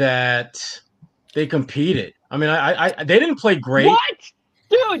that they competed. I mean, they didn't play great. What?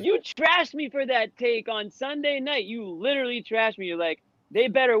 Dude, you trashed me for that take on Sunday night. You literally trashed me. You're like, they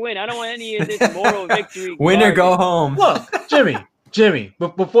better win. I don't want any of this moral victory. Win or go home. Look, Jimmy,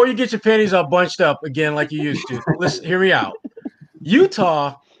 but before you get your panties all bunched up again like you used to, listen, hear me out.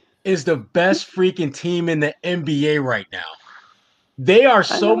 Utah is the best freaking team in the NBA right now. They are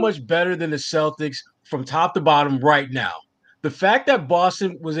so much better than the Celtics from top to bottom right now. The fact that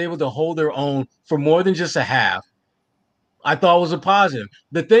Boston was able to hold their own for more than just a half, I thought was a positive.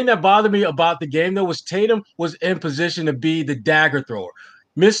 The thing that bothered me about the game, though, was Tatum was in position to be the dagger thrower.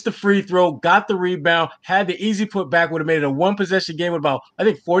 Missed the free throw, got the rebound, had the easy putback, would have made it a one-possession game with about, I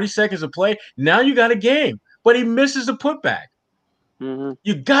think, 40 seconds of play. Now you got a game, but he misses the putback. Mm-hmm.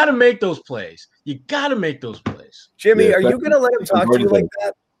 You got to make those plays. Jimmy, are you going to let him talk to you like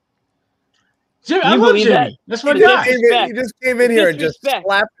that? Jimmy, I love Jimmy. That's my guy. He just came in here and just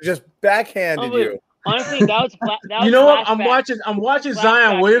backhanded you. Honestly, that was you know what? I'm watching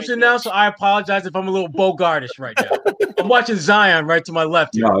Zion Williamson now, so I apologize if I'm a little bogartish right now. I'm watching Zion right to my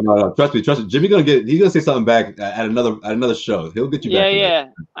left here. No. Trust me. Jimmy's gonna say something back at another show. He'll get you back. Yeah.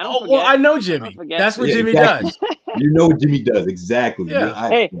 I know Jimmy. That's what Jimmy does. You know what Jimmy does exactly. Yeah.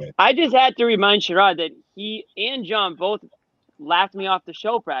 I just had to remind Sherrod that he and John both laughed me off the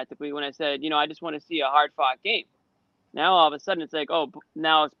show practically when I said, I just want to see a hard-fought game. Now all of a sudden it's like,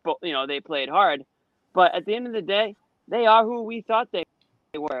 now it's they played hard. But at the end of the day, they are who we thought they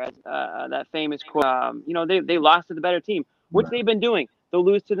were. That famous quote, they lost to the better team, which they've been doing. They'll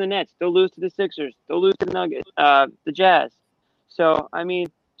lose to the Nets. They'll lose to the Sixers. They'll lose to the Nuggets, the Jazz. So, I mean,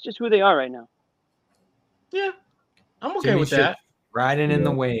 it's just who they are right now. Yeah, I'm okay with that. Riding in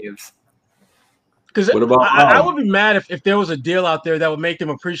the waves. Because I would be mad if there was a deal out there that would make them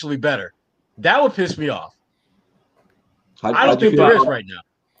appreciably better. That would piss me off. I don't think there is right now.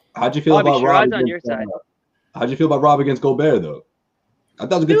 How'd you feel about Rob? On your side. How'd you feel about Rob against Gobert, though? I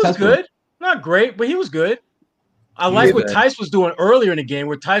thought it was a good test. He was good. Not great, but he was good. I like what Tice was doing earlier in the game,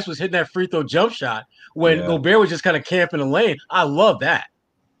 where Tice was hitting that free throw jump shot when Gobert was just kind of camping the lane. I love that.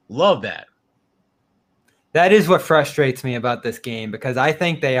 That is what frustrates me about this game, because I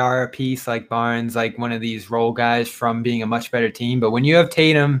think they are a piece like Barnes, like one of these role guys from being a much better team. But when you have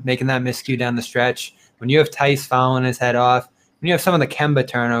Tatum making that miscue down the stretch, when you have Tice fouling his head off, when you have some of the Kemba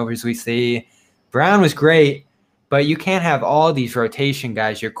turnovers we see, Brown was great, but you can't have all these rotation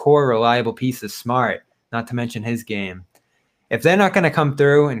guys, your core reliable piece is Smart, not to mention his game. If they're not going to come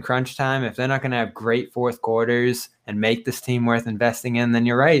through in crunch time, if they're not going to have great fourth quarters and make this team worth investing in, then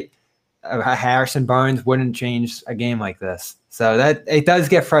you're right. Harrison Barnes wouldn't change a game like this. So that it does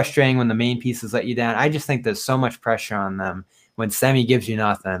get frustrating when the main pieces let you down. I just think there's so much pressure on them when Semi gives you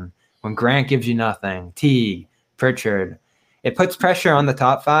nothing, when Grant gives you nothing, T, Pritchard. It puts pressure on the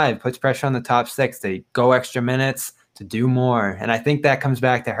top 5, puts pressure on the top 6 to go extra minutes, to do more. And I think that comes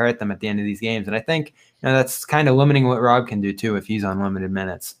back to hurt them at the end of these games. And I think that's kind of limiting what Rob can do too if he's on limited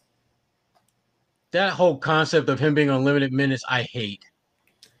minutes. That whole concept of him being on limited minutes, I hate.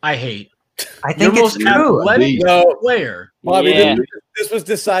 I think it's true. Athletic player. Bobby, this was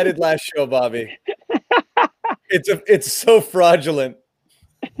decided last show, Bobby. It's so fraudulent.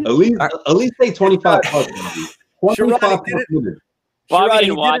 At least say 25 plus. Sherrod did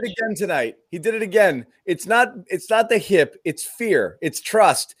it again tonight. He did it again. It's not the hip. It's fear. It's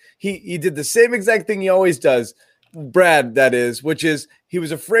trust. He did the same exact thing he always does. Brad, that is, which is he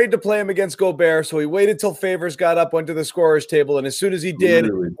was afraid to play him against Gobert, so he waited till Favors got up, went to the scorer's table, and as soon as he did,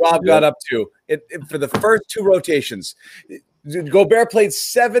 Rob got up too. For the first 2 rotations. Gobert played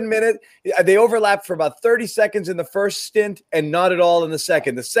 7 minutes. They overlapped for about 30 seconds in the first stint and not at all in the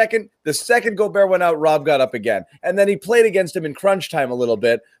second. The second Gobert went out, Rob got up again. And then he played against him in crunch time a little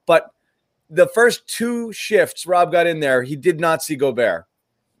bit. But the first 2 shifts Rob got in there, he did not see Gobert.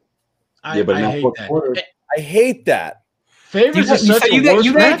 I hate that. I hate that. Favors is such a worse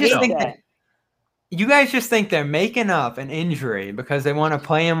matchup. You guys just think they're making up an injury because they want to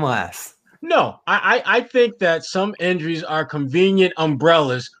play him less. No, I think that some injuries are convenient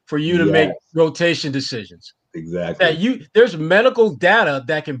umbrellas for you to make rotation decisions. Exactly. That there's medical data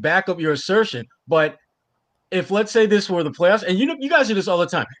that can back up your assertion. But if let's say this were the playoffs, and you guys do this all the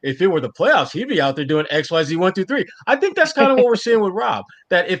time. If it were the playoffs, he'd be out there doing X, Y, Z, 1, 2, 3. I think that's kind of what we're seeing with Rob.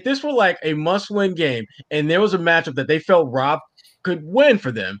 That if this were like a must-win game and there was a matchup that they felt Rob could win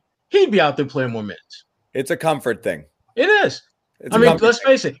for them, he'd be out there playing more minutes. It's a comfort thing. It is. Let's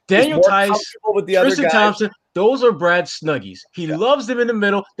face it. Daniel Tice, Tristan Thompson, those are Brad's snuggies. He loves them in the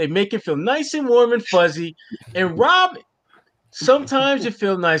middle. They make it feel nice and warm and fuzzy. And Rob, sometimes you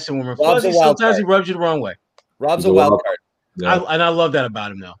feel nice and warm and fuzzy. Sometimes he rubs you the wrong way. Rob's a wild card. Yeah. I love that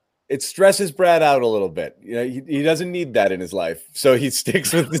about him now. It stresses Brad out a little bit. He doesn't need that in his life. So he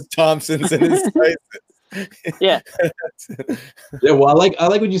sticks with his Thompsons and his Tysons. Yeah. Well, I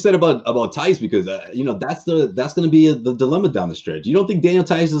like what you said about Tice because that's going to be the dilemma down the stretch. You don't think Daniel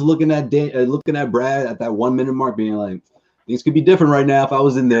Tice is looking at Brad at that 1 minute mark, being like, things could be different right now if I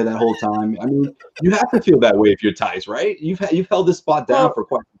was in there that whole time. I mean, you have to feel that way if you're Tice, right? You've held this spot down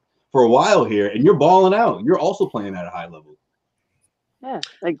for a while here, and you're balling out. You're also playing at a high level. Yeah,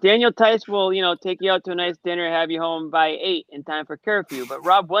 like Daniel Tice will, take you out to a nice dinner, have you home by 8 in time for curfew. But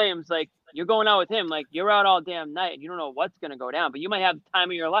Rob Williams, like, you're going out with him, like you're out all damn night. You don't know what's going to go down, but you might have the time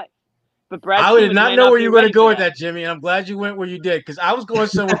of your life. But Brad, I did not know where you were going to go with that, Jimmy. And I'm glad you went where you did because I was going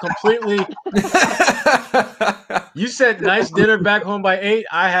somewhere completely. You said nice dinner back home by 8.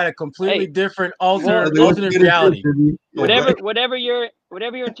 I had a completely different alternate reality. Whatever your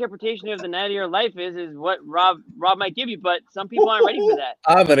interpretation of the night of your life is what Rob might give you, but some people aren't ready for that.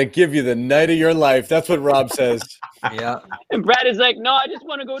 I'm gonna give you the night of your life. That's what Rob says. Yeah. And Brad is like, no, I just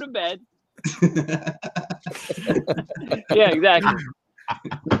want to go to bed. Yeah, exactly.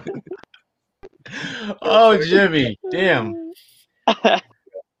 Oh, Jimmy, damn.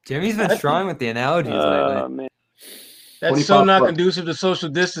 Jimmy's been strong with the analogies lately. Man. That's so not conducive to social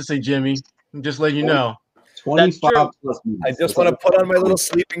distancing, Jimmy. I'm just letting you know. 25 plus minutes. I just want to put on my little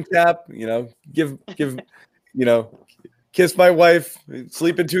sleeping cap, give, kiss my wife,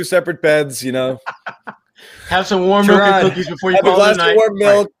 sleep in 2 separate beds, Have some warm milk and cookies before you have call a glass the night. of warm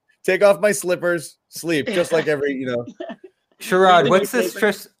milk, take off my slippers, sleep, just like every, Sherrod,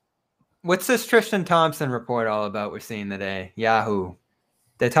 what's this Tristan Thompson report all about we're seeing today? Yahoo.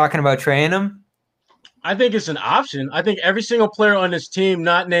 They're talking about trading him? I think it's an option. I think every single player on this team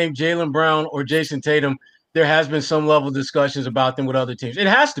not named Jaylen Brown or Jason Tatum, there has been some level of discussions about them with other teams. It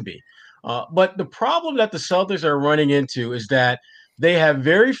has to be. But the problem that the Celtics are running into is that they have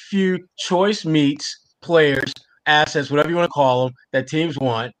very few choice meets, players, assets, whatever you want to call them, that teams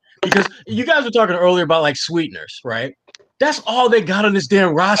want. Because you guys were talking earlier about like sweeteners, right? That's all they got on this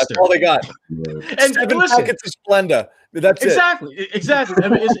damn roster. That's all they got. And 7 packets of Splenda. That's exactly. I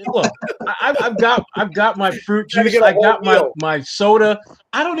mean, look, I've got my fruit juice. I got my soda.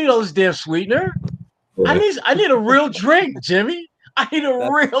 I don't need all this damn sweetener. I need a real drink, Jimmy. I need a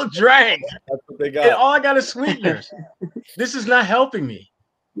real drink. That's what they got. And all I got is sweeteners. This is not helping me.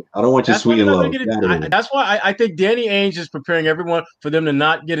 I don't want you sweet and low. That's why I think Danny Ainge is preparing everyone for them to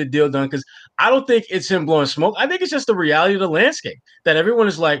not get a deal done because I don't think it's him blowing smoke. I think it's just the reality of the landscape that everyone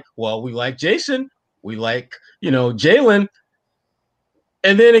is like, well, we like Jason. We like, Jaylen.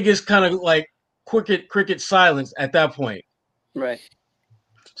 And then it gets kind of like cricket silence at that point. Right.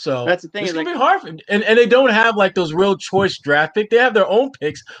 So that's the thing. It's going to be hard. And they don't have like those real choice draft picks. They have their own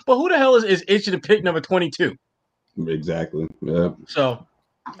picks. But who the hell is itching to pick number 22? Exactly. Yeah. So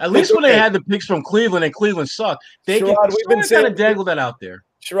at least when they had the picks from Cleveland and Cleveland sucked, they can kind of dangle that out there.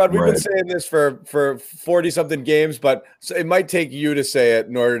 Sherrod, we've been saying this for 40-something games, but it might take you to say it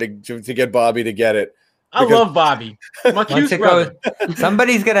in order to get Bobby to get it. I love Bobby. My cute brother.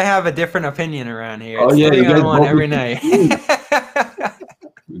 Somebody's going to have a different opinion around here. Oh, it's on one every night.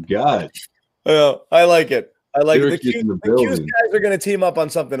 God. Oh, I like it. I like it. The Q's guys are going to team up on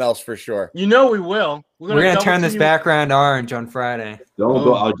something else for sure. We will. We're going to turn this background orange on Friday. Don't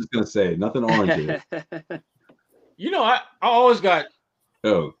go. I was just going to say, nothing orange here. I always got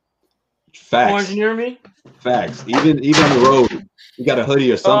Facts. You hear me? Facts. Even on the road, you got a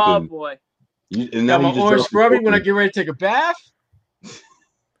hoodie or something. Oh boy. And got my orange scrubby when I get ready to take a bath.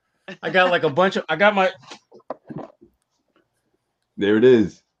 I got like a bunch of. I got my. There it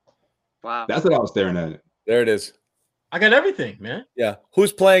is. Wow. That's what I was staring at. There it is. I got everything, man. Yeah.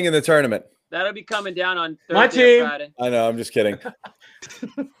 Who's playing in the tournament? That'll be coming down on Thursday My team. or Friday. I know. I'm just kidding.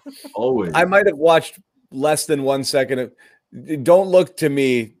 Always. I might have watched less than 1 second. Don't look to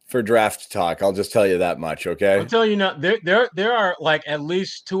me for draft talk. I'll just tell you that much. Okay. I'll tell you now. There are like at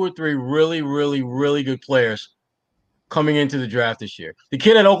least 2 or 3 really, really, really good players coming into the draft this year. The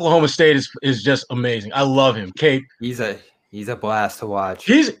kid at Oklahoma State is just amazing. I love him. Kate. He's a blast to watch.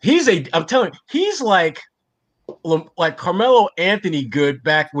 I'm telling you, he's like Carmelo Anthony good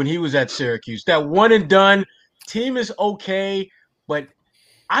back when he was at Syracuse. That one and done team is okay, but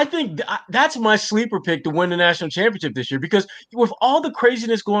I think that's my sleeper pick to win the national championship this year, because with all the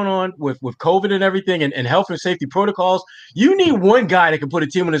craziness going on with COVID and everything and health and safety protocols, you need one guy that can put a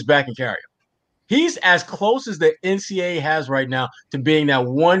team on his back and carry him. He's as close as the NCAA has right now to being that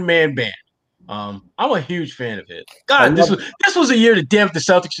one-man band. I'm a huge fan of it. God, this was a year that damn the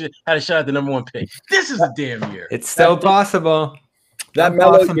Celtics had a shot at the number 1 pick. This is a damn year. It's still possible. That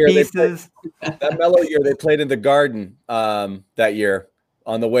Melo year, they played in the Garden that year.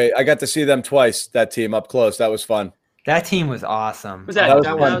 On the way, I got to see them twice. That team up close. That was fun. That team was awesome. Was that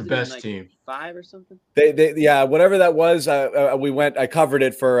was the best like team. 5 or something? Yeah, whatever that was. We went. I covered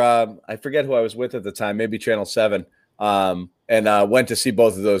it for. I forget who I was with at the time. Maybe Channel 7. And went to see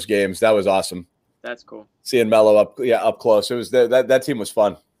both of those games. That was awesome. That's cool. Seeing Melo up close. It was that team was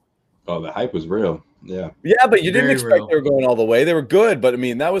fun. Oh, the hype was real. Yeah. Yeah, but you didn't expect real. they were going all the way. They were good, but I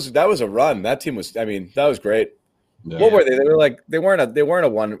mean that was a run. That team was. I mean that was great. Yeah. What were they? They weren't a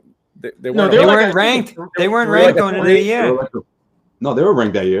one. They weren't ranked. They weren't ranked going into the year. No, they were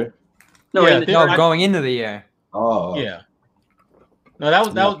ranked that year. Going into the year. Oh. Yeah. No,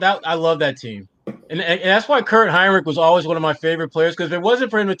 that I love that team. And that's why Kurt Heinrich was always one of my favorite players, because if it wasn't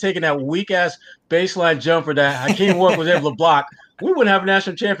for him taking that weak-ass baseline jumper that Hakeem Warwick was able to block, we wouldn't have a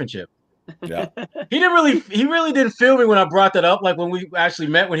national championship. Yeah. He really didn't feel me when I brought that up, like when we actually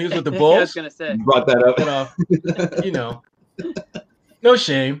met when he was with the Bulls. I was going to say. You brought that up. But, no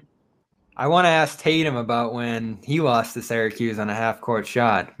shame. I want to ask Tatum about when he lost to Syracuse on a half-court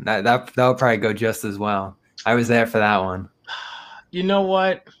shot. That'll probably go just as well. I was there for that one. You know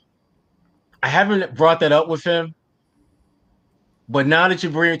what? I haven't brought that up with him, but now that you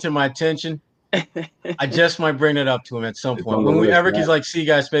bring it to my attention, I just might bring it up to him at some point. When we ever can see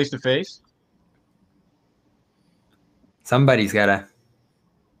guys face to face. Somebody's gotta.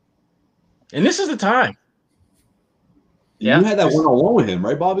 And this is the time. Yeah. You had that one-on-one with him,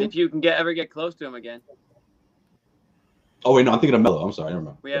 right, Bobby? If you can ever get close to him again. Oh wait, no, I'm thinking of Melo. I'm sorry, I don't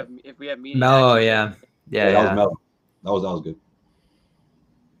remember. If we have media. Melo, yeah. That was Melo. That was good.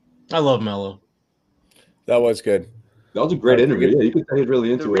 I love Melo. That was good. That was a great interview. Yeah, you could say he's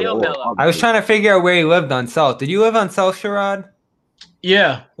really into it. I was trying to figure out where he lived on South. Did you live on South, Sherrod?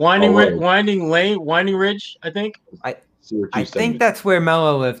 Yeah, Winding Ridge, I think. I think that's where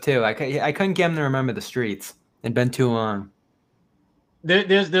Melo lived too. I couldn't get him to remember the streets. It'd been too long.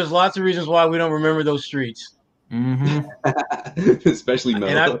 There's lots of reasons why we don't remember those streets. Mm-hmm. Especially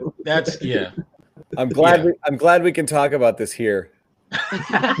Melo. I'm glad we can talk about this here.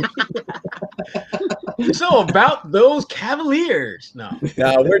 So about those Cavaliers. No,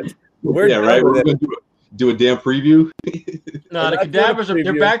 we're right. We're gonna do a damn preview. No, the Cadavers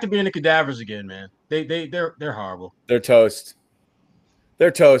they're back to being the Cadavers again, man. They're horrible. They're toast.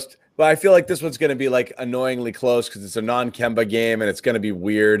 But I feel like this one's gonna be like annoyingly close because it's a non-Kemba game and it's gonna be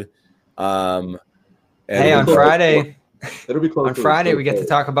weird. Hey, on Friday. It'll be close. On Friday we get to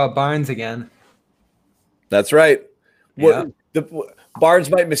talk about Barnes again. That's right. Yeah. Barnes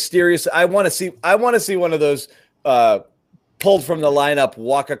might mysteriously. I want to see one of those pulled from the lineup,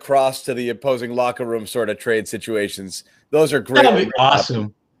 walk across to the opposing locker room sort of trade situations. Those are great. That'd be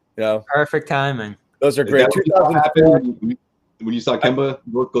awesome. You know, perfect timing. Those are great. When you saw Kemba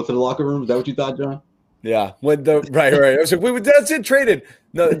go to the locker room, is that what you thought, John? Yeah, right. I was like, that's it. Traded.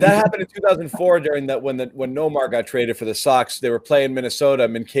 No, that happened in 2004 during that when Nomar got traded for the Sox. They were playing Minnesota.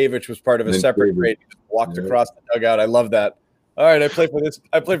 Minkiewicz was part of a separate trade. He walked across the dugout. I love that. All right, I play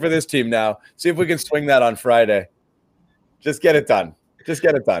for this team now. See if we can swing that on Friday. Just get it done. Get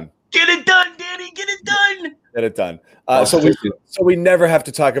it done, Danny. Get it done. Get it done. So we never have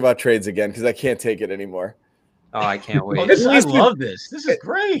to talk about trades again because I can't take it anymore. Oh, I can't wait. I love this. This is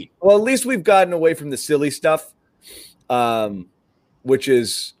great. Well, at least we've gotten away from the silly stuff, which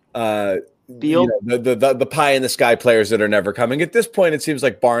is Beal? The pie in the sky players that are never coming. At this point, it seems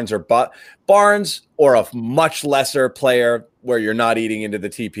like Barnes or a much lesser player where you're not eating into the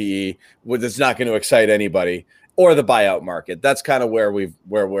TPE, that's not going to excite anybody, or the buyout market. That's kind of where we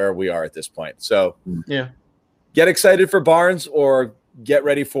are at this point. So yeah, get excited for Barnes or get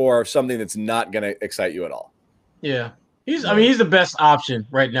ready for something that's not going to excite you at all. Yeah. He's the best option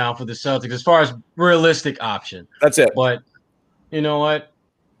right now for the Celtics as far as realistic option. That's it. But you know what?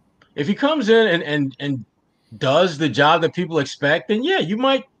 If he comes in and does the job that people expect, then yeah, you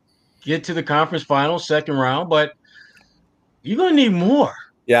might get to the conference finals, second round, but you're going to need more.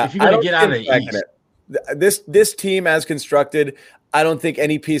 Yeah, if you're going to get out of the East. This team as constructed, I don't think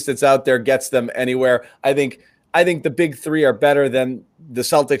any piece that's out there gets them anywhere. I think the big three are better than the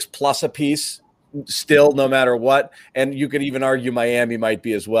Celtics plus a piece still, no matter what. And you could even argue Miami might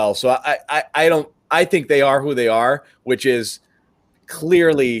be as well. So I think they are who they are, which is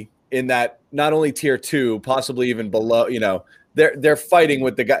clearly in that not only tier 2, possibly even below, they're fighting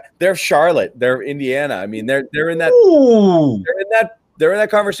with the guy. They're Charlotte, they're Indiana. I mean, they're in that they're in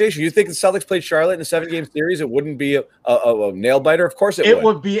that conversation. You think the Celtics played Charlotte in a 7-game series, it wouldn't be a nail biter? Of course it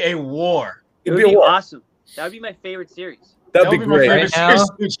would be a war. It would be awesome. That would be my favorite series. That'd be great. Right now,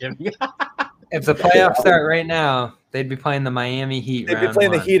 if the playoffs start right now, they'd be playing the Miami Heat. They'd be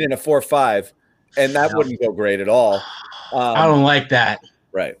playing the Heat in a 4-5, and that wouldn't go great at all. I don't like that.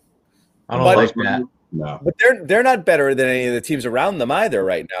 Right. I don't like that. No. But they're not better than any of the teams around them either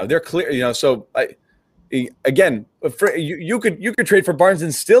right now. They're clear, so again, you could trade for Barnes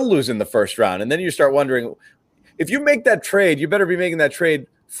and still lose in the first round. And then you start wondering, if you make that trade, you better be making that trade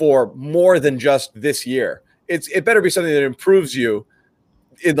for more than just this year. It better be something that improves you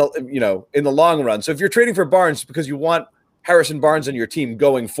in the long run. So if you're trading for Barnes because you want Harrison Barnes on your team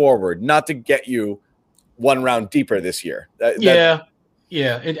going forward, not to get you one round deeper this year. Yeah.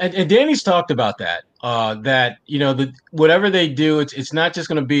 And Danny's talked about that. That whatever they do, it's not just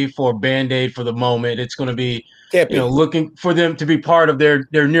going to be for Band-Aid for the moment. It's going to be looking for them to be part of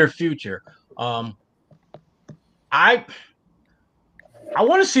their near future. I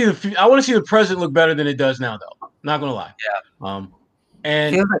want to see the present look better than it does now, though. Not going to lie. Yeah.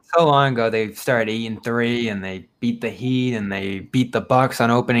 And it feels like so long ago they started 8-3 and they beat the Heat and they beat the Bucks on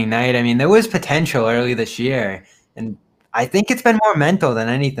opening night. I mean, there was potential early this year, and I think it's been more mental than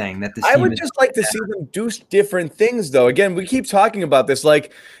anything that this. I would just like to see them do different things, though. Again, we keep talking about this.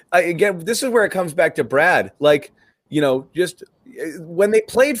 This is where it comes back to Brad. Just when they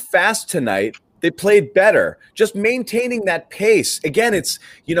played fast tonight, they played better. Just maintaining that pace. Again, it's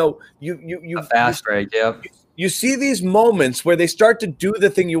you a fast break. Yep. You see these moments where they start to do the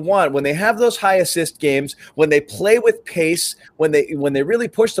thing you want, when they have those high assist games, when they play with pace, when they really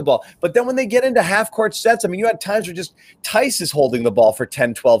push the ball. But then when they get into half court sets, I mean, you had times where just Tice is holding the ball for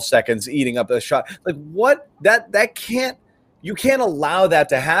 10, 12 seconds, eating up a shot. Like what? You can't allow that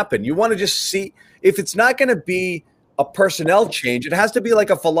to happen. You want to just see, if it's not going to be a personnel change, it has to be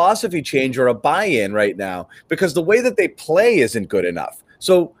like a philosophy change or a buy-in right now, because the way that they play isn't good enough.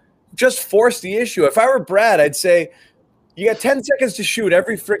 So just force the issue. If I were Brad, I'd say you got 10 seconds to shoot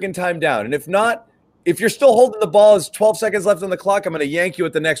every freaking time down. And if not, if you're still holding the ball, there's 12 seconds left on the clock, I'm going to yank you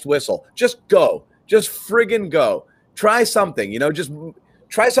at the next whistle. Just go. Just friggin' go. Try something, just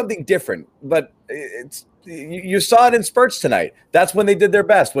try something different. But you saw it in spurts tonight. That's when they did their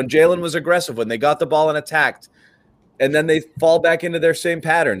best, when Jalen was aggressive, when they got the ball and attacked. And then they fall back into their same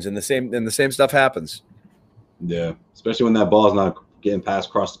patterns and the same stuff happens. Yeah, especially when that ball is not getting passed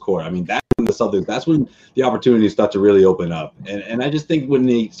across the court. I mean, that's when the opportunities start to really open up. And I just think when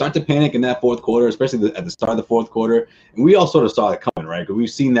they start to panic in that fourth quarter, especially at the start of the fourth quarter, and we all sort of saw it coming, right? Because we've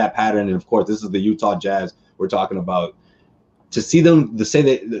seen that pattern. And of course, this is the Utah Jazz we're talking about. To see them, to say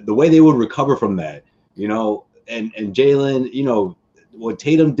that the way they would recover from that, and Jalen, what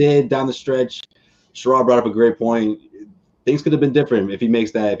Tatum did down the stretch, Sherrod brought up a great point. Things could have been different if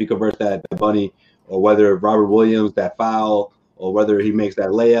he converts that bunny, or whether Robert Williams, that foul, or whether he makes that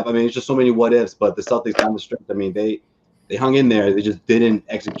layup. I mean, it's just so many what ifs, but the Celtics down the stretch, I mean, they hung in there. They just didn't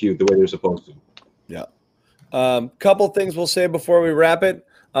execute the way they were supposed to. Yeah. Couple things we'll say before we wrap it.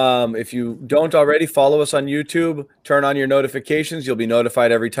 If you don't already, follow us on YouTube, turn on your notifications. You'll be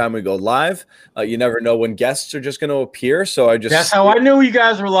notified every time we go live. You never know when guests are just going to appear. So that's how I knew you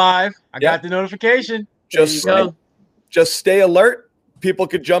guys were live. I got the notification. Just stay alert. People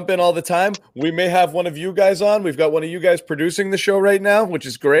could jump in all the time. We may have one of you guys on. We've got one of you guys producing the show right now, which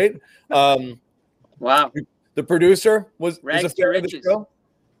is great. Wow. The producer was a fan of the show.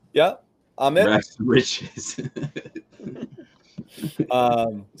 Yeah. Amit. Rags to riches.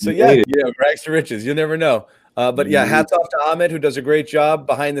 Rags to riches. You never know. But yeah, hats off to Ahmed, who does a great job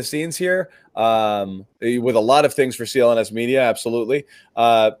behind the scenes here with a lot of things for CLNS Media. Absolutely.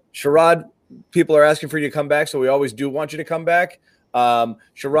 Sherrod, people are asking for you to come back, so we always do want you to come back.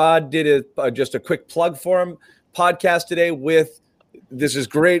 Sherrod did just a quick plug for him podcast today this is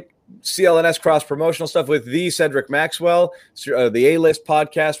great CLNS cross-promotional stuff with the Cedric Maxwell, the A-List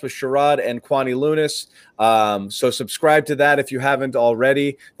podcast with Sherrod and Kwani Lunis. So subscribe to that if you haven't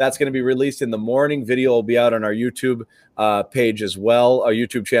already. That's going to be released in the morning. Video will be out on our YouTube page as well, our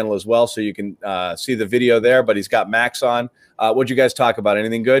YouTube channel as well, so you can see the video there. But he's got Max on. What'd you guys talk about?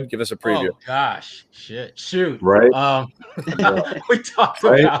 Anything good? Give us a preview. Oh, gosh. Shoot. Right. We talked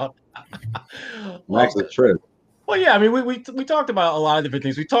about Max the trip. Well, yeah, I mean, we talked about a lot of different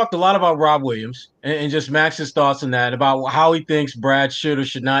things. We talked a lot about Rob Williams and just Max's thoughts on that, about how he thinks Brad should or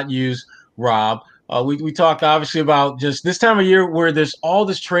should not use Rob. We talked obviously about just this time of year where there's all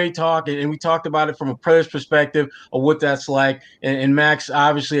this trade talk, and we talked about it from a player's perspective of what that's like. And Max,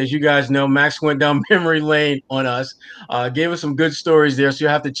 obviously, as you guys know, Max went down memory lane on us, gave us some good stories there. So you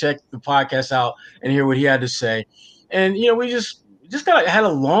have to check the podcast out and hear what he had to say. And, we just had a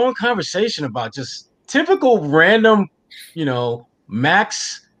long conversation about just typical random,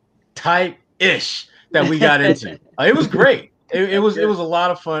 Max type ish that we got into. It was great. It was a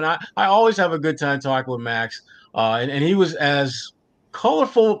lot of fun. I always have a good time talking with Max, and he was as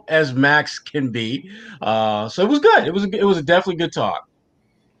colorful as Max can be. So it was good. It was a definitely good talk.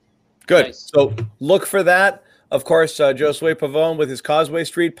 Good. Nice. So look for that. Of course, Josue Pavone with his Causeway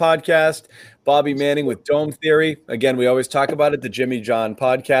Street podcast, Bobby Manning with Dome Theory. Again, we always talk about it, the Jimmy John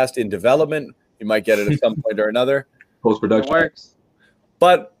podcast in development. You might get it at some point or another. Post-production. It works.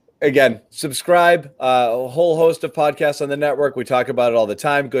 But again, subscribe. A whole host of podcasts on the network. We talk about it all the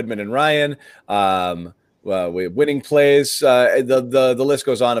time. Goodman and Ryan. We have winning plays. The list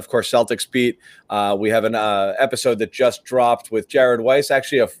goes on. Of course, Celtics beat. We have an episode that just dropped with Jared Weiss.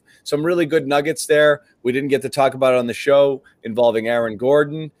 Actually, some really good nuggets there. We didn't get to talk about it on the show involving Aaron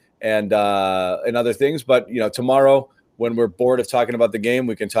Gordon and other things. But tomorrow, when we're bored of talking about the game,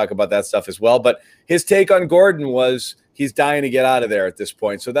 we can talk about that stuff as well. But his take on Gordon was he's dying to get out of there at this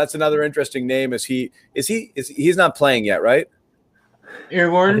point. So that's another interesting name. He's not playing yet, right?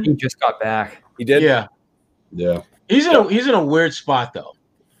 Aaron Gordon? He just got back. He did? Yeah. He's in a weird spot though.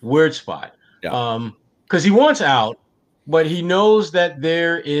 Weird spot. Yeah. Because he wants out, but he knows that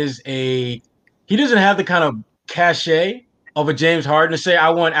he doesn't have the kind of cachet of a James Harden to say I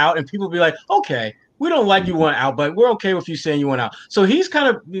want out, and people be like, okay, we don't like you want out, but we're okay with you saying you want out. So he's kind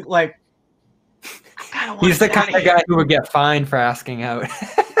of like, he's the kind of guy who would get fined for asking out.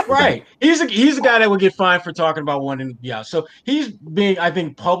 Right. He's the guy that would get fined for talking about wanting to be out. So he's being, I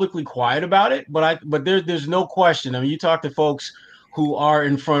think, publicly quiet about it. But there's no question. I mean, you talk to folks who are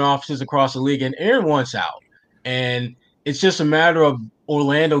in front offices across the league, and Aaron wants out. And it's just a matter of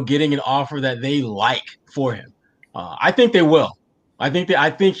Orlando getting an offer that they like for him. I think they will. I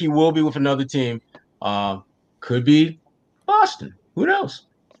think he will be with another team. Could be Boston. Who knows?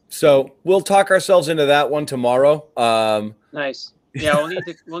 So we'll talk ourselves into that one tomorrow. Nice. Yeah,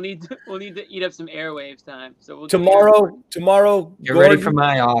 we'll need to eat up some airwaves time. So tomorrow. Get ready for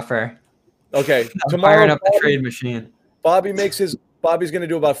my offer. Okay. Tomorrow, firing up the trade machine. Bobby's going to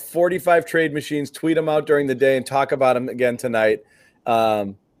do about 45 trade machines. Tweet them out during the day and talk about them again tonight.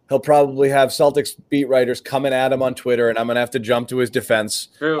 He'll probably have Celtics beat writers coming at him on Twitter, and I'm going to have to jump to his defense.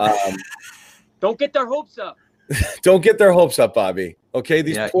 True. Don't get their hopes up. Don't get their hopes up, Bobby. Okay,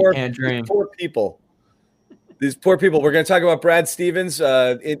 these poor people. These poor people. We're going to talk about Brad Stevens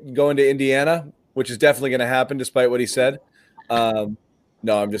going to Indiana, which is definitely going to happen despite what he said. No,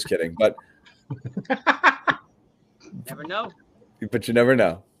 I'm just kidding. But never know. But you never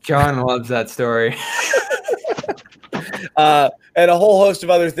know. John loves that story. And a whole host of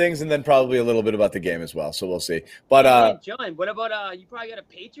other things, and then probably a little bit about the game as well. So we'll see. But John, what about you? Probably got a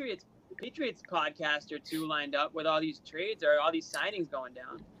Patriots podcast or two lined up with all these trades or all these signings going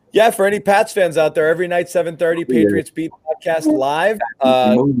down. Yeah, for any Pats fans out there, every night 7:30, Patriots Beat podcast live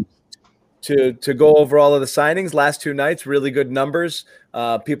to go over all of the signings. Last two nights, really good numbers.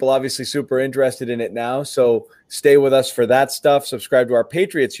 People obviously super interested in it now, so stay with us for that stuff. Subscribe to our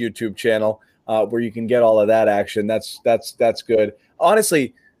Patriots YouTube channel where you can get all of that action. That's good.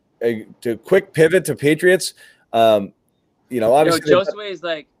 Honestly, to quick pivot to Patriots. Obviously, Josue is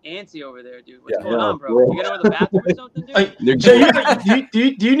like antsy over there, dude. What's going on, bro? You gotta go to the bathroom or something,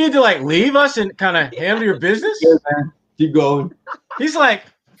 dude? Do you need to leave us and kind of handle your business? Yeah, man. Keep going. He's out.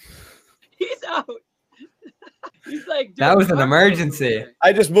 He's like, that was an emergency.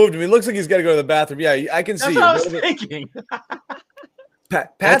 I just moved him. He looks like he's got to go to the bathroom. Yeah, I can see. That's what I was thinking.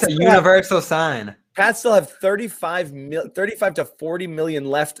 That's a universal sign. Pats still have 35 to 40 million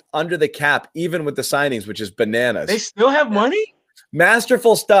left under the cap, even with the signings, which is bananas. They still have money?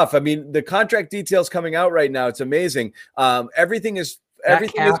 Masterful stuff. I mean, the contract details coming out right now, it's amazing. Everything is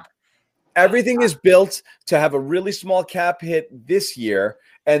built to have a really small cap hit this year,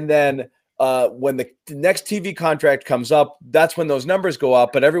 and then when the next TV contract comes up, that's when those numbers go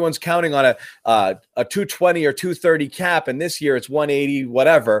up. But everyone's counting on a 220 or 230 cap, and this year it's 180,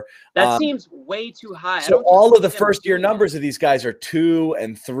 whatever. That seems way too high. So all of the first year numbers of these guys are 2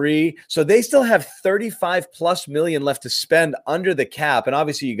 and 3. So they still have 35 plus million left to spend under the cap. And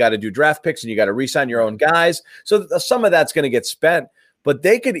obviously you got to do draft picks and you got to re-sign your own guys. So some of that's going to get spent. But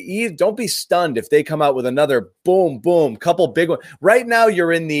they could don't be stunned if they come out with another boom, couple big ones. Right now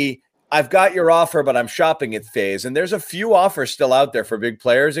you're in the I've got your offer, but I'm shopping it phase. And there's a few offers still out there for big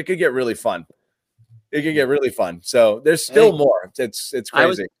players. It could get really fun. So there's still more. It's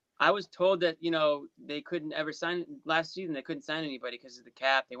crazy. I was told that, they couldn't ever sign last season. They couldn't sign anybody because of the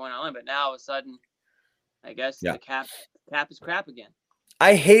cap. They went all in, but now all of a sudden, I guess the cap is crap again.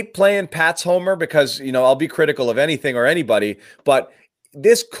 I hate playing Pat's homer because, I'll be critical of anything or anybody, but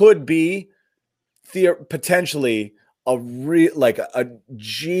this could be potentially a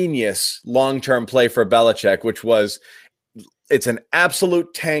genius long-term play for Belichick, which was it's an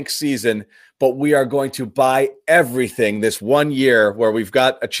absolute tank season, but we are going to buy everything this 1 year where we've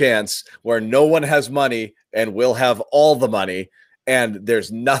got a chance where no one has money and we'll have all the money. And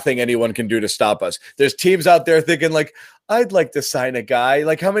there's nothing anyone can do to stop us. There's teams out there thinking I'd like to sign a guy.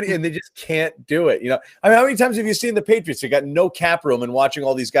 How many, and they just can't do it. How many times have you seen the Patriots? They got no cap room and watching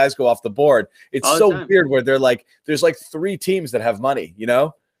all these guys go off the board. It's so weird where there's 3 teams that have money,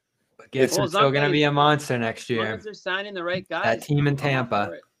 It's still going to be a monster next year. As long as they're signing the right guys. That team in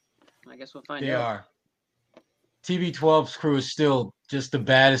Tampa. I guess we'll find out. They are. TB12's crew is still just the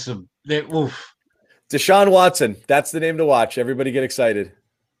baddest of oof. Deshaun Watson, that's the name to watch. Everybody get excited.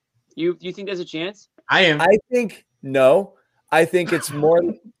 You think there's a chance? I am. I think no. I think it's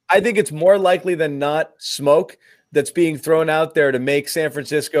more likely than not smoke that's being thrown out there to make San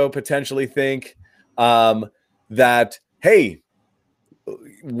Francisco potentially think that, hey,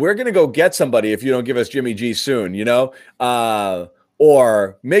 we're going to go get somebody if you don't give us Jimmy G soon,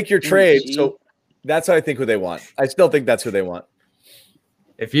 or make your trade. So that's what I think who they want. I still think that's who they want.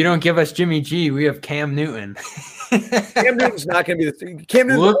 If you don't give us Jimmy G, we have Cam Newton. Cam Newton's not going to be the thing. Cam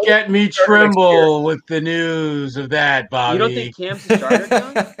Newton. Look at me tremble with the news of that, Bobby. You don't think Cam's the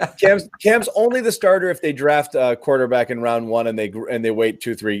starter, John? Cam's only the starter if they draft a quarterback in round 1 and they wait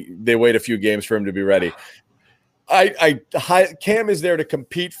 2-3. They wait a few games for him to be ready. Cam is there to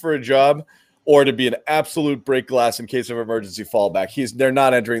compete for a job or to be an absolute break glass in case of emergency fallback. They're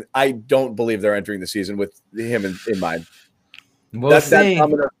not entering. I don't believe they're entering the season with him in mind. We'll see.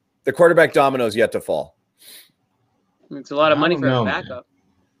 The quarterback domino is yet to fall. It's a lot of money for a backup. Man.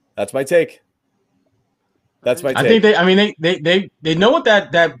 That's my take. I think they know what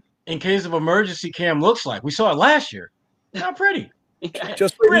that in case of emergency Cam looks like. We saw it last year. Not pretty.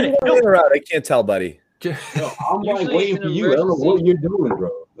 Just pretty. In or out? I can't tell, buddy. I'm waiting for you. I don't know what you're doing,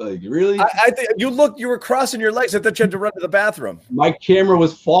 bro. Really? I think you were crossing your legs. I thought you had to run to the bathroom. My camera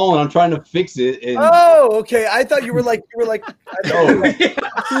was falling. I'm trying to fix it. And... Oh, okay. I thought you were like. No.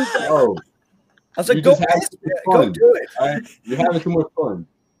 I was like, go do it. Right? You're having too much fun.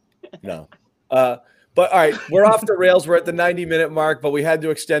 No. But all right, we're off the rails. We're at the 90-minute mark, but we had to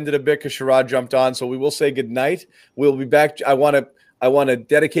extend it a bit because Sherrod jumped on. So we will say goodnight. We'll be back. I want to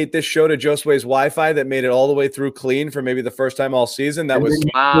dedicate this show to Josue's Wi-Fi that made it all the way through clean for maybe the first time all season. That was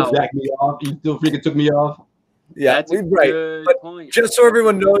wow. You still freaking took me off. Yeah, that's right. But point. Just so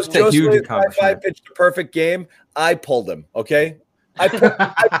everyone knows, Josue's Wi-Fi pitched a perfect game. I pulled him. Okay, I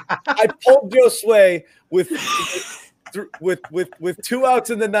pulled Josue with 2 outs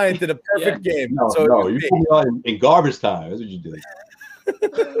in the 9th in a perfect game. No, you put me on in garbage time. That's what you did.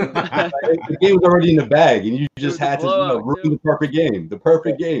 The game was already in the bag, and you just had to ruin the perfect game. The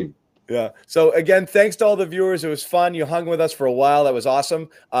perfect game. Yeah. So again, thanks to all the viewers. It was fun. You hung with us for a while. That was awesome.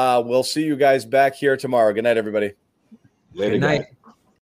 We'll see you guys back here tomorrow. Good night, everybody. Later, Good night. Guys.